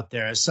pretty out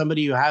there. As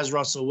somebody who has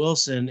Russell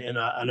Wilson in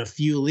a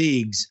few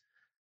leagues,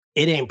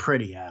 it ain't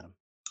pretty, Adam.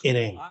 It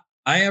ain't.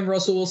 I have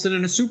Russell Wilson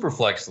in a super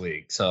flex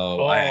league.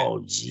 So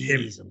I'm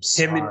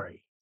sorry.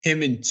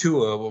 Him and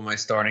Tua were my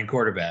starting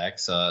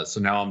quarterbacks.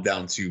 So now I'm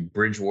down to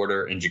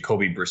Bridgewater and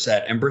Jacoby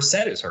Brissett. And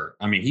Brissett is hurt.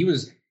 I mean, he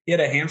had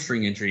a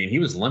hamstring injury and he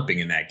was limping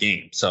in that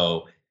game.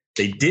 So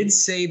they did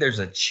say there's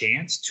a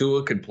chance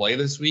Tua could play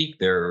this week.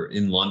 They're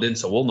in London,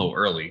 so we'll know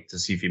early to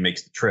see if he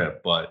makes the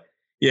trip. But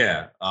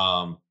yeah,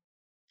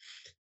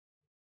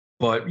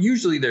 but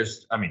usually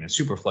in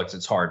super flex,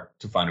 it's hard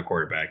to find a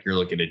quarterback. You're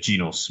looking at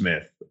Geno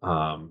Smith,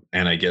 and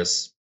I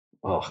guess,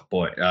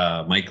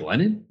 Mike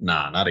Lennon?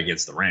 Nah, not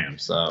against the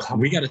Rams.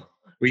 We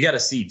gotta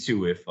see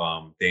too if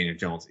Daniel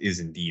Jones is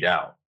indeed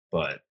out.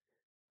 But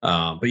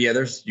yeah,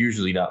 there's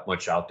usually not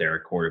much out there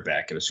at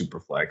quarterback at a super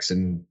flex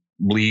and.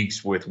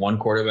 Leagues with one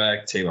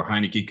quarterback, Taylor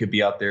Heineke could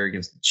be out there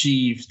against the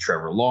Chiefs,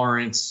 Trevor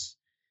Lawrence,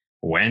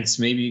 Wentz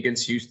maybe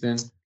against Houston.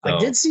 So. I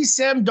did see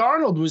Sam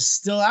Darnold was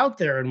still out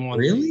there in one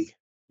league.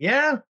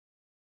 Yeah.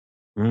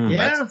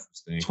 Yeah.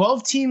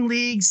 12-team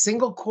league,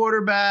 single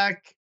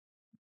quarterback.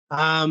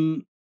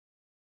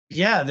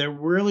 Yeah, there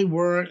really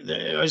weren't.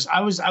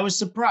 I was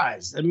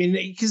surprised. I mean,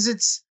 because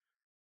it's,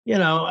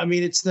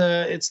 it's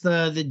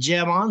the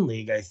Jam On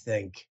League, I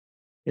think,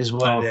 is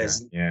what it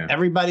is. Yeah.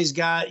 Everybody's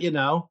got,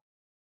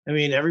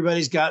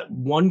 everybody's got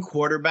one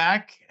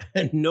quarterback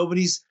and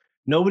nobody's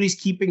nobody's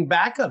keeping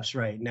backups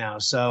right now.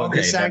 So Okay,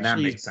 this then that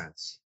actually, makes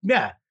sense.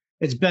 yeah,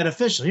 it's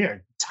beneficial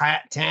here.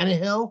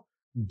 Tannehill,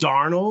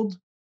 Darnold,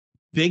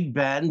 Big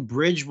Ben,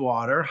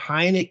 Bridgewater,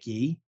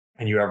 Heineke,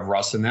 And you have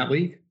Russ in that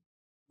league?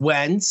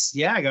 Wentz.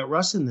 Yeah, I got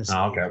Russ in this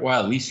Oh, league. okay.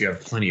 Well, at least you have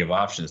plenty of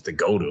options to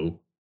go to.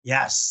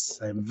 Yes,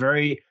 I'm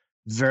very,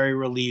 very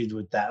relieved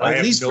with that. I At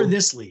have least no- for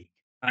this league.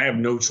 I have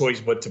no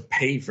choice but to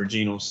pay for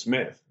Geno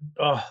Smith.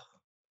 Oh,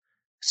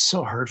 it's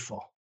so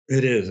hurtful.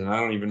 It is, and I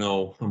don't even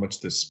know how much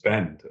to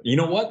spend. You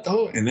know what,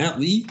 though? In that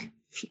league,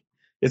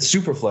 it's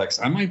super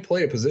flex. I might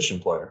play a position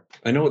player.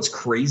 I know it's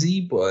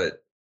crazy,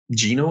 but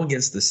Geno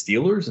against the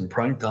Steelers in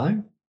prime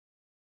time?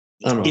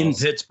 I don't know. In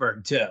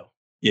Pittsburgh, too.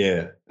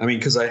 Yeah. I mean,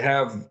 because I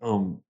have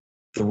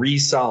 3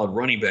 solid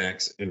running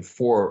backs and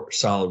 4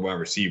 solid wide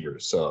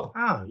receivers. So,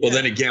 well,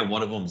 then again,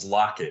 one of them's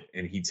Lockett,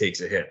 and he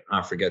takes a hit.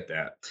 I forget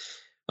that.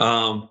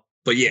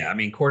 But yeah, I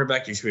mean,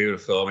 quarterback you should be able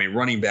to fill. I mean,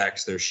 running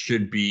backs, there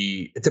should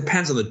be. It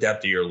depends on the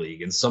depth of your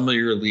league. In some of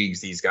your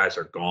leagues, these guys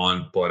are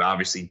gone, but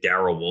obviously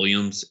Darrell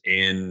Williams,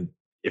 and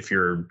if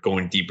you're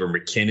going deeper,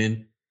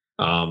 McKinnon.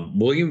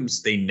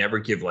 Williams, they never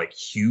give like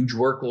huge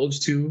workloads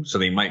to, so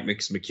they might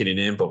mix McKinnon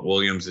in, but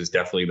Williams is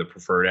definitely the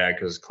preferred ad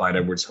because Clyde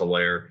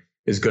Edwards-Helaire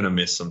is going to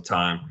miss some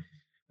time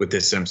with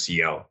this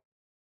MCL.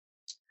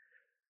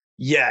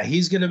 Yeah,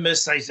 he's going to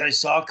miss. I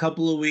saw a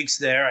couple of weeks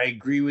there. I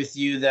agree with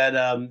you that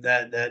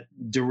that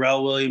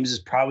Darrell Williams is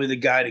probably the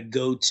guy to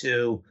go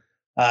to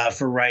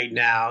for right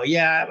now.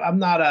 Yeah, I'm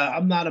not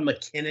a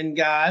McKinnon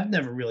guy. I've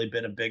never really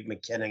been a big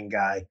McKinnon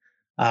guy.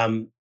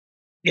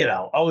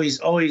 Always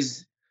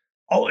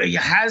he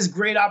has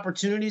great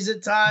opportunities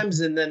at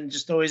times and then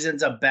just always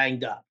ends up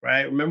banged up,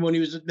 right? Remember when he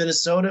was with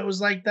Minnesota, it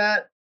was like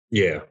that?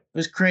 Yeah. It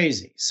was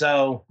crazy.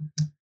 So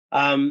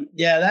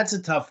yeah, that's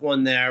a tough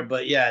one there.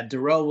 But yeah,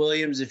 Darrell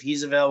Williams, if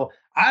he's available,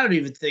 I don't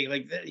even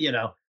think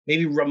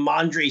maybe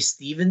Ramondre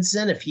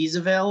Stevenson, if he's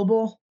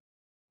available.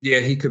 Yeah,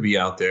 he could be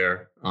out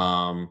there.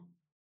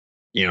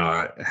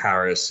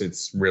 Harris,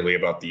 it's really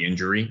about the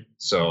injury.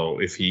 So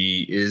if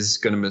he is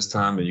going to miss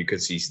time, then you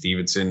could see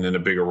Stevenson in a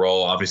bigger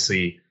role.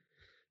 Obviously,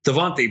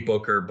 Devontae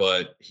Booker,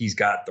 but he's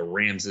got the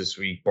Rams this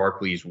week.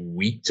 Barkley's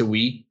week to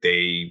week.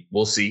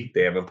 We'll see.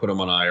 They haven't put him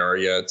on IR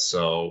yet.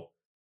 So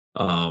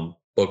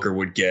Booker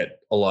would get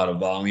a lot of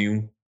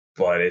volume,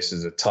 but this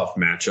is a tough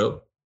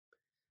matchup.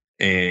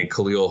 And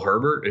Khalil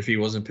Herbert, if he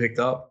wasn't picked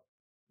up,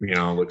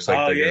 looks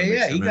like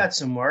he got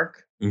some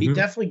work. Mm-hmm. He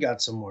definitely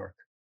got some work.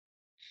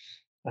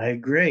 I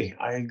agree.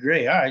 All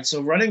right,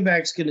 so running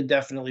back's going to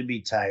definitely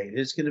be tight.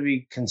 It's going to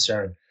be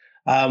concerned.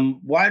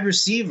 Wide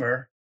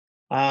receiver,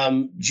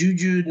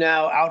 Juju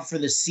now out for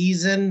the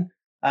season.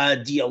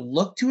 Do you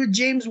look to a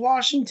James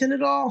Washington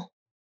at all?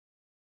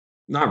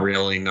 Not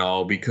really,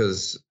 no,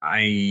 because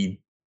I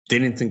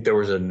didn't think there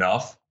was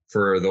enough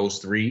for those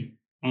 3.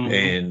 Mm-hmm.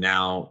 And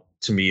now,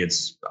 to me,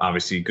 it's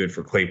obviously good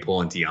for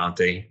Claypool and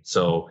Deontay.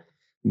 So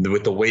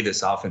with the way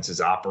this offense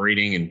is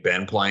operating and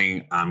Ben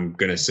playing, I'm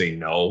going to say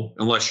no.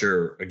 Unless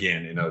you're,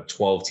 again, in a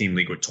 12-team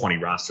league with 20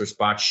 roster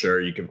spots,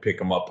 sure, you can pick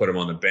them up, put them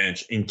on the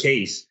bench in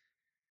case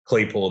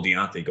Claypool and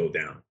Deontay go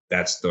down.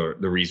 That's the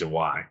reason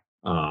why.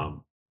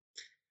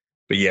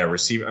 But yeah,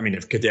 receiver. I mean,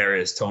 if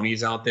Kadarius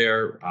Toney's out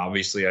there,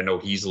 obviously I know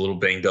he's a little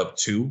banged up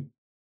too,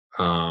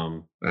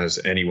 as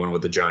anyone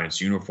with the Giants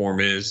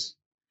uniform is.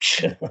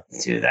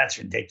 Dude, that's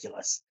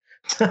ridiculous.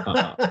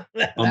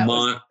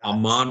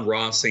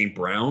 Amon-Ra St.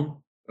 Brown.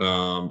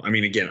 I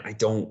mean, again,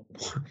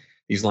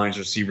 these Lions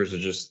receivers are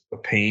just a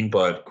pain,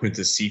 but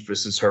Quintus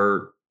Cephas is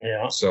hurt.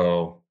 Yeah.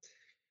 So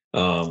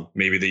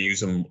maybe they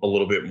use him a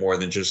little bit more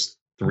than just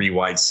 3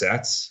 wide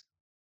sets.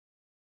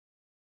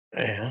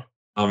 Yeah.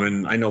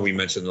 I know we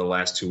mentioned the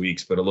last 2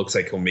 weeks, but it looks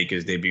like he'll make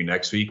his debut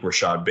next week.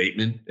 Rashad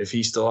Bateman, if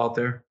he's still out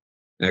there,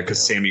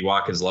 because Sammy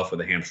Watkins left with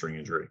a hamstring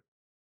injury.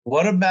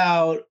 What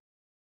about,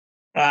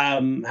 how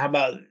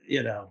about,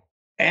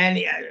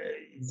 entertain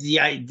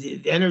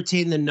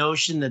the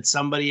notion that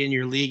somebody in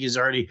your league has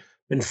already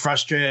been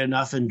frustrated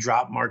enough and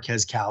dropped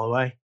Marquez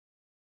Callaway?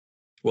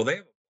 Well, they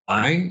have a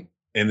bye,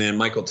 and then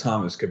Michael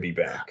Thomas could be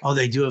back. Oh,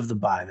 they do have the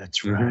bye.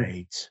 That's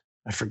right.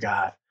 I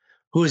forgot.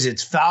 Who is it?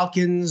 It's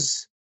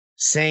Falcons,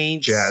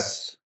 Saints,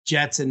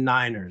 Jets, and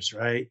Niners,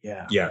 right?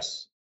 Yeah.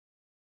 Yes.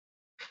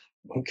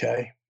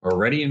 Okay.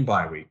 Already in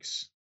bye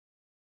weeks.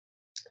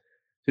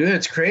 Dude,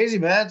 it's crazy,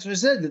 man. That's what I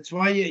said. That's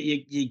why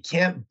you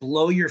can't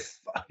blow your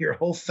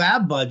whole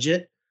fab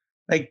budget,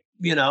 by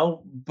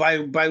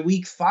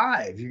week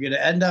 5. You're gonna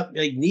end up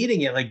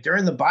needing it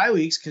during the bye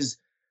weeks, because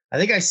I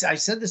think I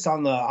said this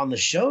on the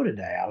show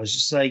today. I was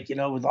just like,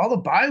 with all the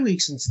bye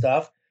weeks and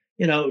stuff,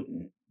 and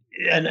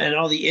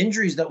all the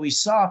injuries that we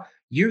saw,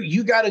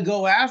 you got to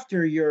go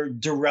after your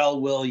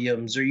Darrell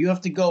Williams, or you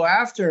have to go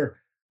after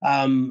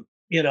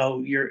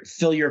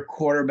fill your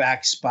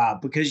quarterback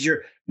spot, because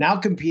you're now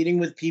competing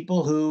with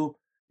people who,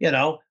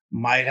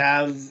 might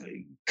have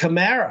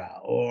Kamara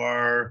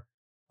or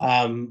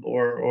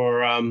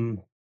Debo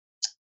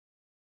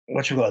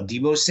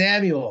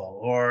Samuel,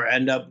 or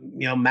end up,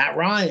 Matt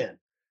Ryan.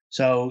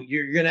 So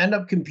you're going to end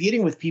up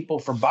competing with people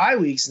for bye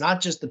weeks,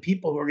 not just the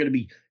people who are going to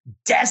be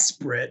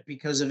desperate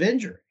because of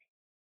injury.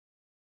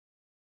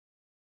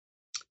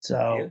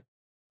 So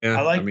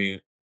yeah. I mean,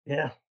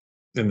 yeah.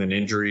 And then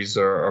injuries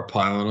are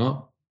piling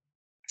up.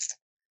 It's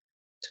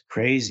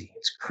crazy.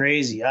 It's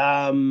crazy.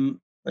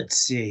 Let's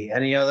see.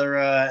 Any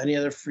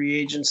other free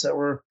agents that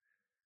we're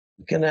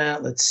looking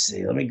at? Let's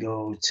see. Let me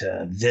go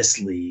to this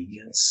league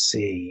and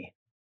see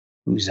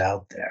who's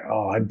out there.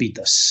 Oh, I beat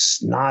the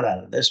snot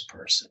out of this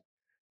person.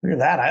 Look at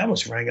that. I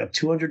almost rang up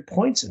 200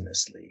 points in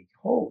this league.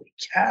 Holy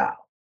cow.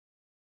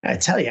 I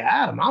tell you,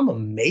 Adam, I'm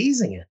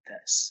amazing at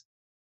this.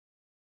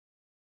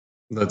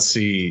 Let's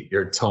see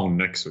your tone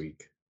next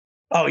week.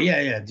 Oh,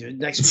 yeah, dude.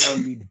 Next week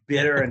I'll be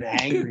bitter and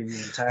angry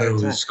the entire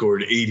time.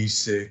 Scored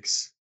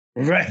 86.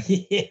 Right.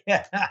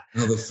 Yeah.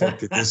 How the fuck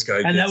did this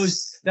guy and that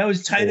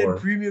was tight end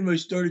premium. I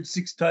started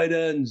 6 tight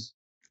ends.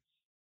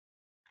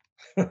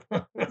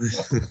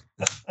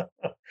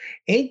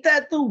 Ain't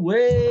that the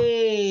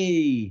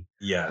way?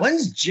 Yeah.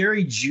 When's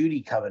Jerry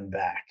Jeudy coming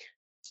back?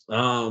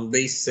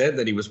 They said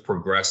that he was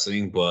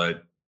progressing,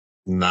 but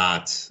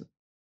not.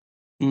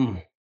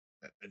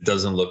 It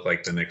doesn't look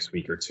like the next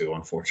week or two,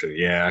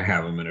 unfortunately. Yeah, I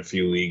have him in a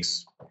few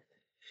leagues.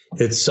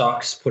 It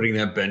sucks putting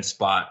that bench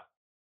spot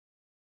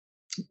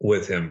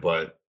with him,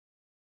 but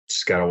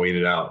just gotta wait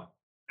it out.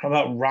 How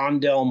about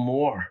Rondell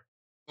Moore?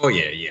 Oh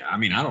yeah. I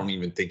mean, I don't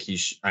even think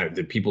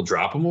did people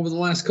drop him over the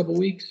last couple of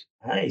weeks?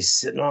 He's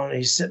sitting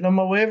on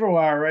my waiver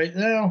wire right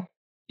now.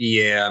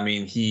 Yeah, I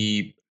mean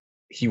he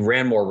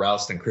ran more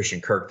routes than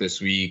Christian Kirk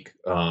this week.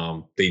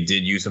 They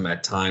did use him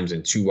at times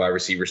in 2 wide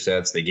receiver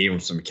sets. They gave him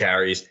some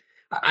carries.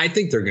 I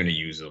think they're going to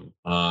use him.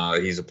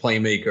 He's a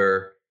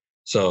playmaker,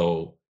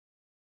 so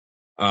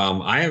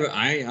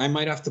I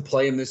might have to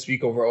play him this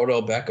week over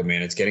Odell Beckham.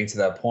 Man, it's getting to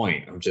that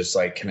point. I'm just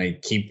like, can I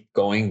keep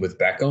going with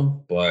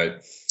Beckham?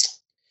 But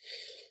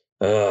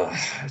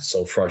it's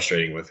so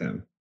frustrating with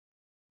him.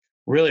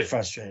 Really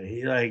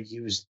frustrating. He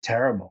was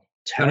terrible.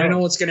 And I know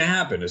what's going to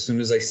happen. As soon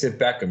as I sit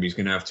Beckham, he's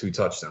going to have 2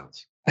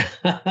 touchdowns.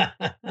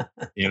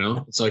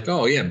 It's like,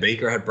 oh yeah,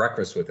 Baker had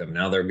breakfast with him.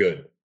 Now they're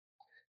good.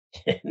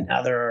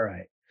 Now they're all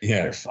right.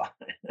 Yeah, they're fine.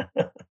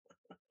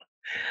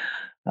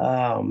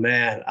 Oh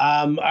man.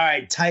 All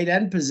right, tight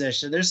end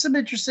position. There's some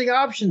interesting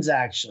options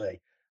actually.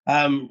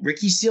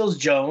 Ricky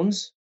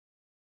Seals-Jones.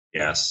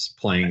 Yes,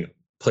 played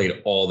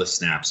all the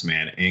snaps,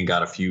 man, and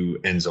got a few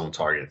end zone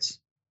targets.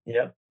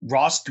 Yep.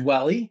 Ross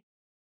Dwelley.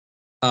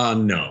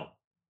 No.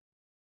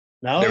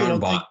 No, they're on a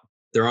bye.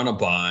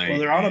 Well,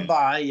 they're on a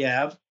bye,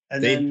 yeah.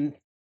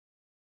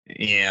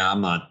 Yeah,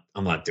 I'm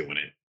not doing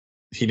it.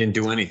 He didn't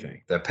do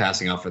anything. That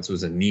passing offense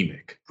was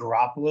anemic.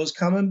 Garoppolo's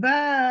coming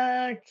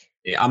back.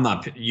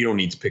 Yeah, you don't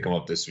need to pick him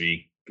up this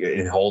week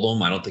and hold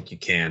him. I don't think you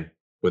can.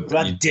 What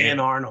about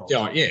Dan Arnold?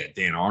 Yeah,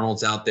 Dan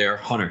Arnold's out there.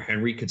 Hunter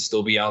Henry could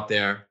still be out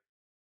there.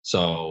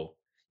 So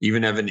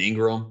even Evan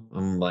Ingram,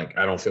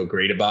 I don't feel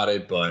great about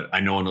it, but I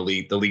know in the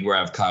league where I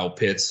have Kyle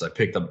Pitts, I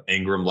picked up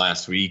Ingram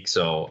last week,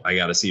 so I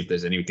got to see if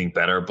there's anything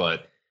better,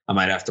 but I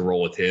might have to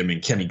roll with him.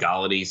 And Kenny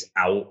Galladay's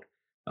out.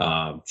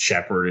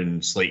 Shepard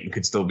and Slayton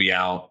could still be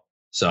out.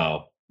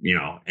 So,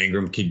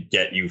 Ingram could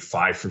get you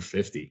 5 for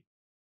 50,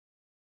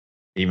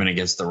 even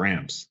against the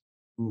Rams.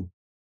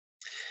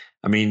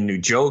 I mean,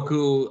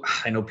 Njoku,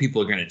 I know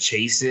people are going to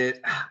chase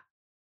it.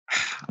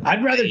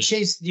 I'd rather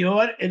chase, you know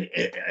what?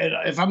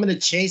 If I'm going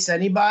to chase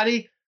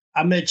anybody,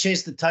 I'm going to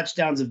chase the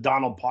touchdowns of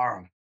Donald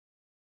Parham.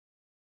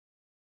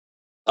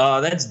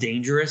 That's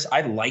dangerous.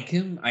 I like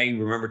him. I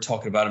remember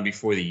talking about him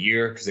before the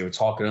year because they were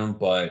talking to him,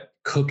 but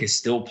Cook is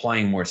still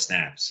playing more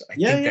snaps.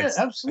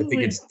 Absolutely. I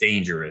think it's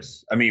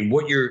dangerous. I mean,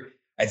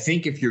 I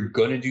think if you're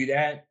going to do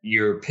that,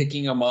 you're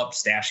picking him up,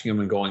 stashing him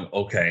and going,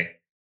 okay,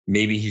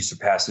 maybe he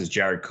surpasses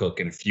Jared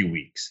Cook in a few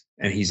weeks.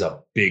 And he's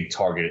a big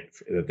target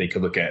that they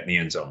could look at in the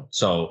end zone.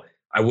 So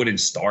I wouldn't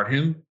start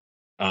him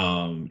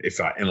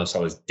unless I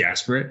was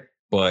desperate.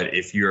 But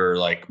if you're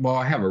like, well,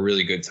 I have a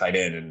really good tight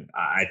end and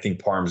I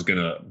think Parham's going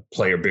to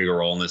play a bigger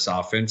role in this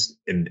offense.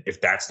 And if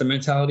that's the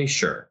mentality,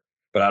 sure.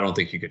 But I don't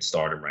think you could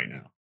start him right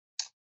now.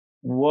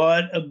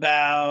 What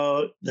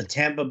about the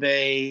Tampa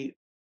Bay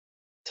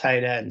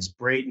tight ends,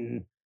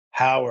 Brayton,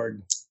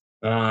 Howard?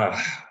 I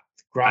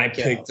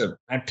picked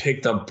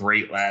up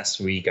Brate last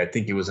week. I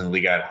think it was in the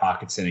league. I had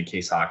Hockenson in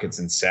case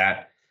Hockenson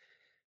sat.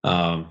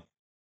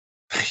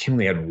 He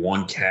only had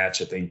 1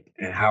 catch, I think,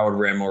 and Howard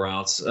ran more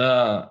routes.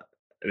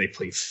 They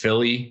play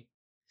Philly.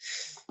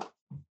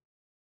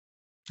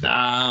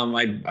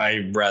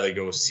 I'd rather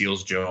go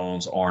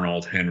Seals-Jones,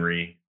 Arnold,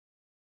 Henry,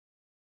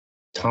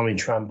 Tommy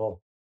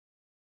Tremble.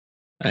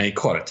 He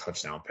caught a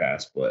touchdown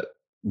pass, but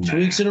 2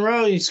 weeks in a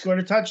row, he scored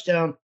a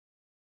touchdown.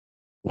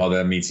 Well,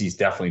 that means he's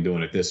definitely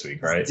doing it this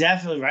week, right?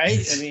 Definitely,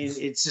 right? I mean,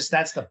 it's just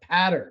that's the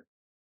pattern.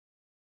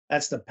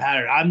 That's the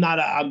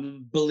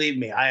pattern. Believe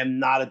me, I am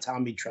not a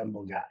Tommy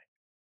Tremble guy.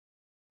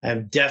 I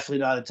am definitely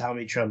not a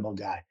Tommy Tremble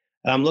guy.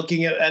 And I'm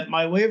looking at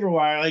my waiver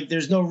wire. Like,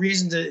 there's no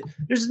reason to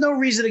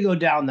go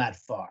down that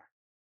far,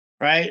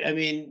 right? I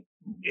mean,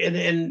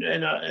 and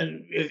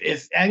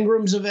if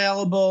Ingram's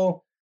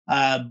available.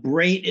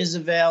 Brait is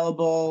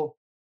available.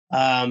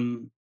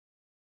 Arnold's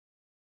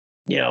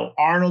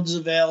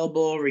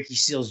available. Ricky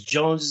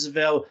Seals-Jones is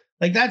available.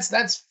 Like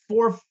that's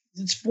four.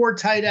 It's four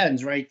tight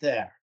ends right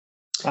there.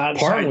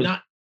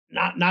 Not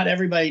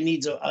everybody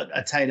needs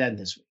a tight end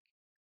this week.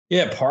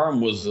 Yeah,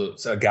 Parham was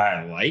a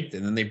guy I liked,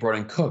 and then they brought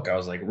in Cook. I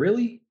was like,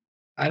 really?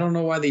 I don't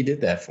know why they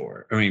did that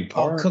for. I mean,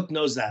 Cook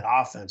knows that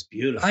offense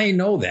beautiful. I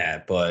know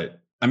that,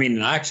 but I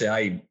mean,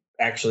 I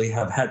actually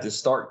have had to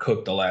start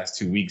Cook the last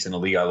 2 weeks in a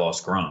league. I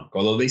lost Gronk,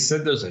 although they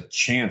said there's a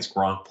chance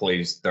Gronk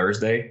plays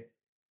Thursday.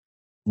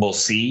 We'll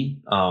see.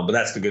 But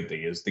that's the good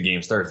thing is the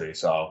game's Thursday.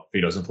 So if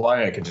he doesn't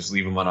play, I could just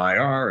leave him on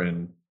IR,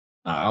 and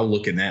I'll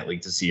look in that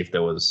league to see if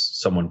there was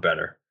someone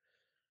better.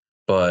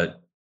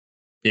 But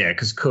yeah,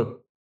 because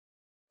Cook,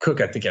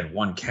 I think, had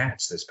one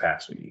catch this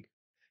past week.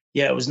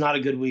 Yeah, it was not a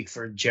good week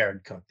for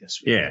Jared Cook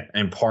this week. Yeah,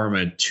 and Parham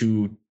had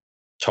 2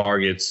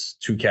 targets,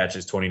 2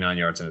 catches, 29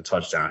 yards, and a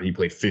touchdown. He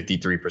played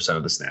 53%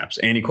 of the snaps,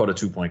 and he caught a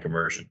 2-point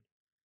conversion.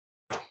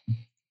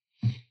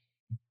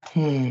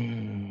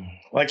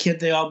 Why can't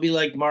they all be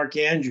like Mark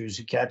Andrews,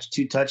 who catch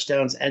 2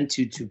 touchdowns and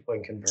 2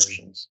 2-point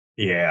conversions?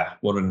 Yeah,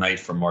 what a night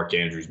for Mark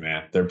Andrews,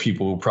 man. There are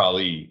people who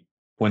probably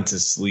went to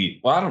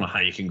sleep. Well, I don't know how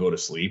you can go to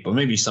sleep, but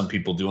maybe some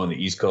people do on the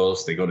East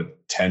Coast. They go to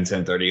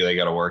 10:30, they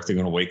got to work. They're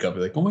going to wake up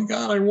and be like, oh my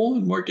God, I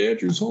won. Mark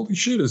Andrews. Holy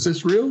shit, is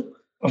this real?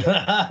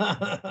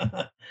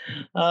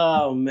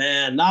 Oh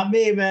man, not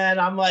me, man.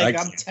 I'm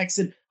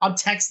texting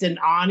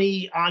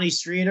Ani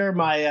Streeter,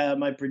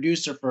 my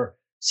producer for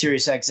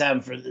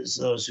SiriusXM, for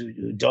those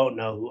who don't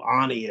know who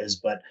Ani is,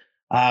 but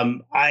I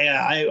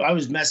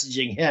was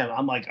messaging him.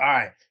 I'm like, all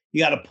right,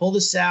 you got to pull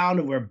the sound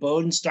of where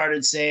Bowden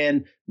started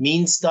saying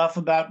mean stuff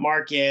about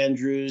Mark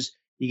Andrews.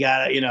 You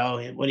got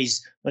to, when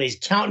he's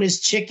counting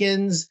his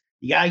chickens,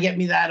 you got to get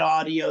me that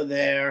audio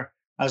there.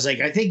 I was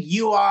like, I think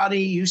you, Ani,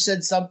 you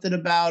said something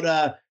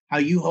about how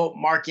you hope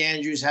Mark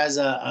Andrews has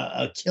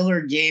a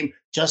killer game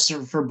just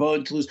for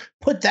Bowden to lose.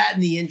 Put that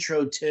in the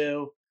intro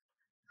too.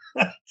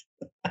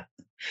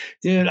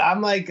 Dude,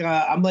 I'm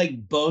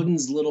like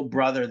Bowden's little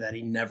brother that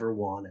he never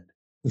wanted.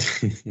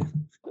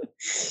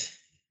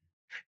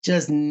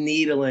 Just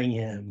needling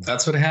him.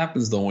 That's what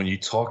happens though when you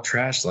talk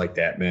trash like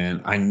that, man.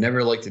 I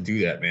never like to do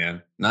that,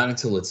 man. Not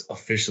until it's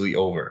officially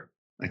over.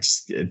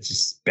 It's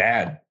just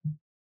bad.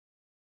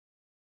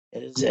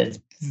 It's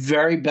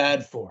very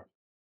bad form.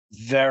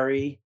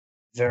 Very,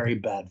 very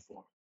bad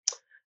form.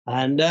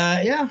 And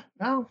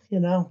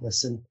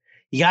listen,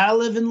 you gotta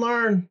live and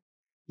learn.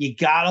 You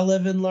gotta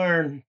live and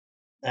learn.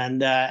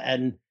 And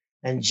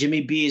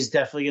Jimmy B is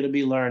definitely gonna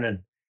be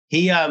learning.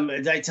 He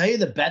did I tell you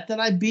the bet that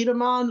I beat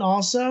him on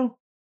also?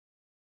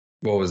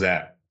 What was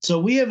that? So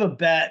we have a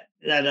bet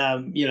that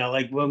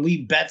like when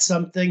we bet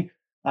something,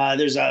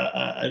 there's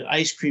an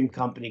ice cream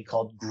company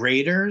called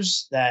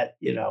Graders that,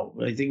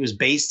 I think it was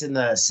based in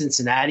the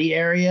Cincinnati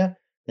area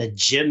that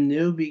Jim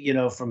knew,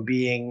 from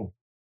being,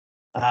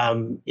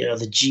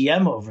 the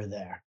GM over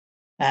there.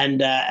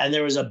 And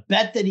there was a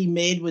bet that he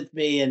made with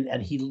me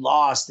and he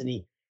lost and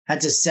he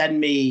had to send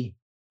me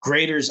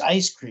Graders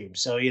ice cream.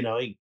 So, he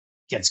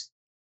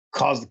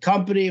calls the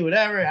company,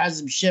 whatever, has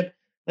them ship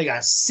like a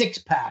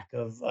 6-pack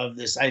of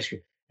this ice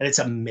cream. And it's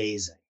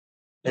amazing.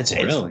 It's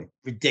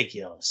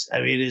ridiculous. I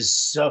mean, it is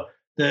so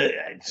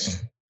the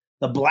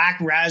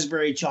black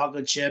raspberry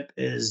chocolate chip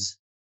is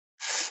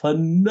phenomenal.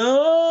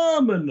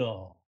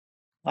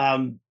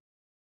 Probably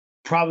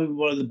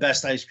one of the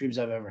best ice creams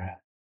I've ever had.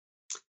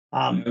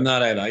 I've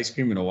not had ice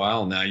cream in a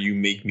while. Now you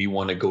make me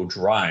want to go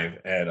drive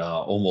at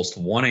almost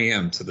 1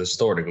 a.m. to the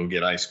store to go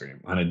get ice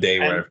cream on a day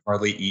where I've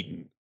hardly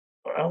eaten.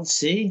 Well,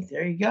 see,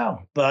 there you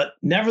go. But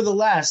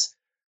nevertheless,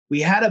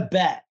 we had a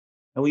bet,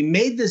 and we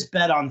made this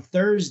bet on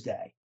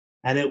Thursday.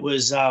 And it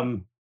was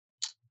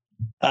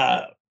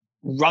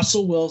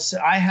Russell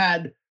Wilson. I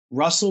had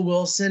Russell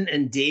Wilson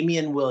and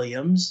Damian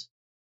Williams,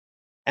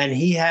 and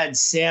he had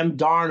Sam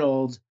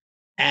Darnold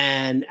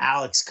and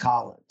Alex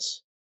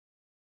Collins.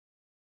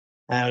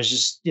 And I was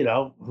just,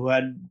 who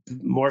had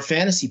more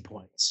fantasy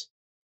points.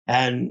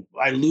 And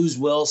I lose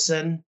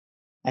Wilson,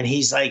 and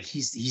he's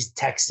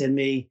texting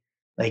me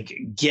like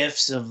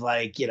gifs of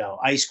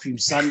ice cream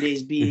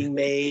sundaes being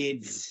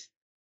made,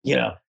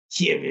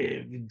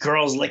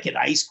 girls licking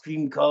ice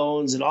cream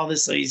cones and all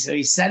this. So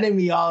he's sending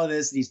me all of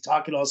this and he's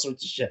talking all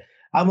sorts of shit.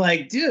 I'm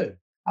like, dude,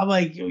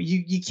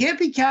 you can't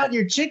be counting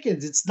your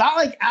chickens. It's not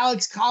like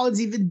Alex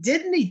Collins even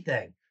did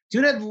anything.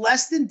 Dude had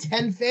less than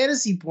 10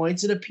 fantasy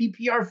points in a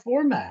PPR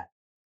format.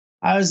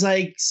 I was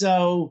like,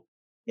 so,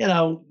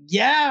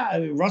 yeah, I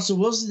mean, Russell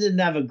Wilson didn't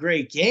have a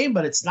great game,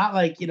 but it's not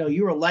like,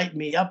 you were lighting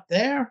me up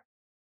there.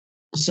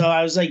 So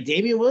I was like,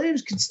 Damian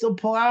Williams could still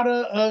pull out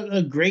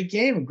a great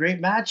game, a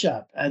great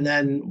matchup. And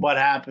then what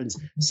happens?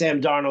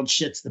 Sam Darnold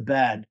shits the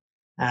bed,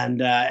 and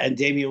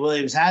Damian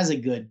Williams has a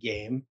good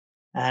game,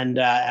 and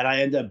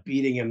I end up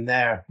beating him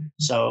there.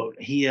 So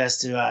he has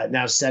to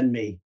now send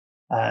me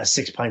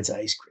 6 pints of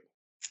ice cream.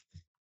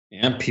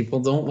 Yeah, people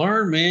don't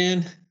learn,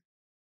 man.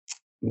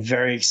 I'm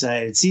very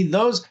excited. See,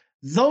 those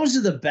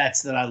are the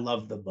bets that I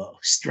love the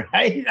most,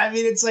 right? I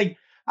mean, it's like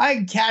I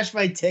can cash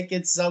my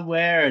tickets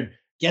somewhere and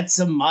get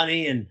some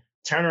money and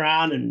turn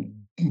around and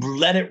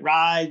let it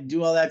ride,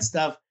 do all that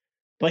stuff.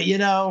 But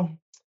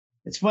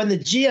it's when the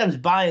GM's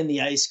buying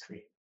the ice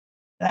cream.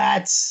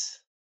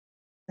 That's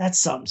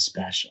something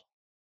special.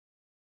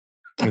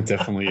 It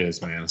definitely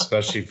is, man.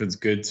 Especially if it's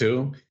good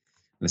too,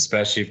 and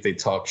especially if they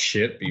talk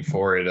shit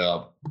before it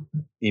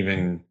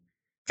even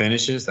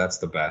finishes. That's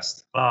the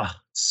best. Oh,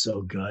 it's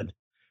so good,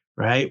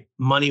 right?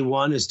 Money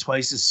won is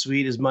twice as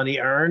sweet as money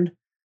earned.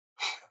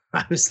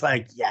 I was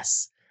like,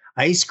 yes,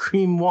 ice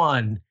cream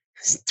won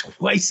is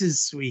twice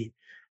as sweet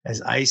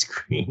as ice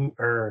cream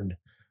earned.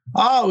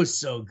 Oh, it was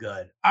so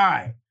good. All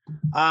right.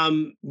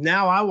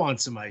 Now I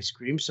want some ice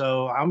cream,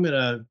 so I'm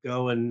gonna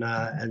go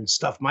and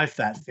stuff my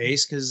fat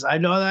face because I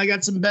know that I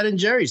got some Ben &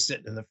 Jerry's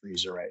sitting in the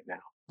freezer right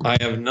now. I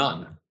have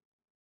none.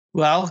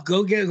 Well,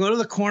 go to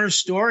the corner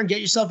store and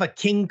get yourself a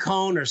king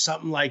cone or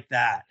something like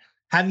that.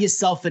 Have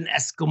yourself an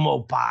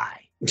Eskimo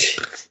pie.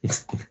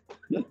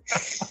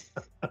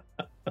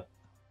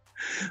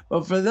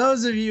 Well, for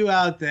those of you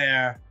out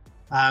there,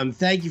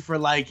 thank you for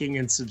liking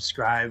and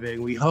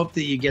subscribing. We hope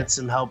that you get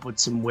some help with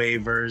some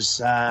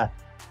waivers.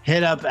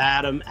 Hit up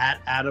Adam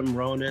at Adam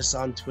Ronis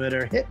on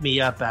Twitter. Hit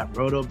me up at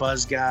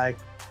RotoBuzzGuy.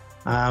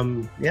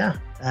 And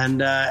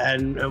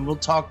we'll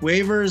talk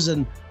waivers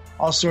and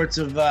all sorts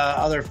of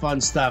other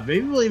fun stuff.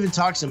 Maybe we'll even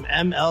talk some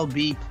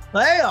MLB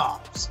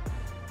playoffs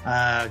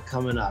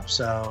coming up.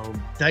 So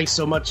thanks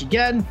so much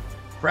again.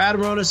 For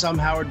Adam Ronis, I'm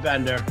Howard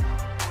Bender.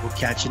 We'll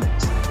catch you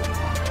next time.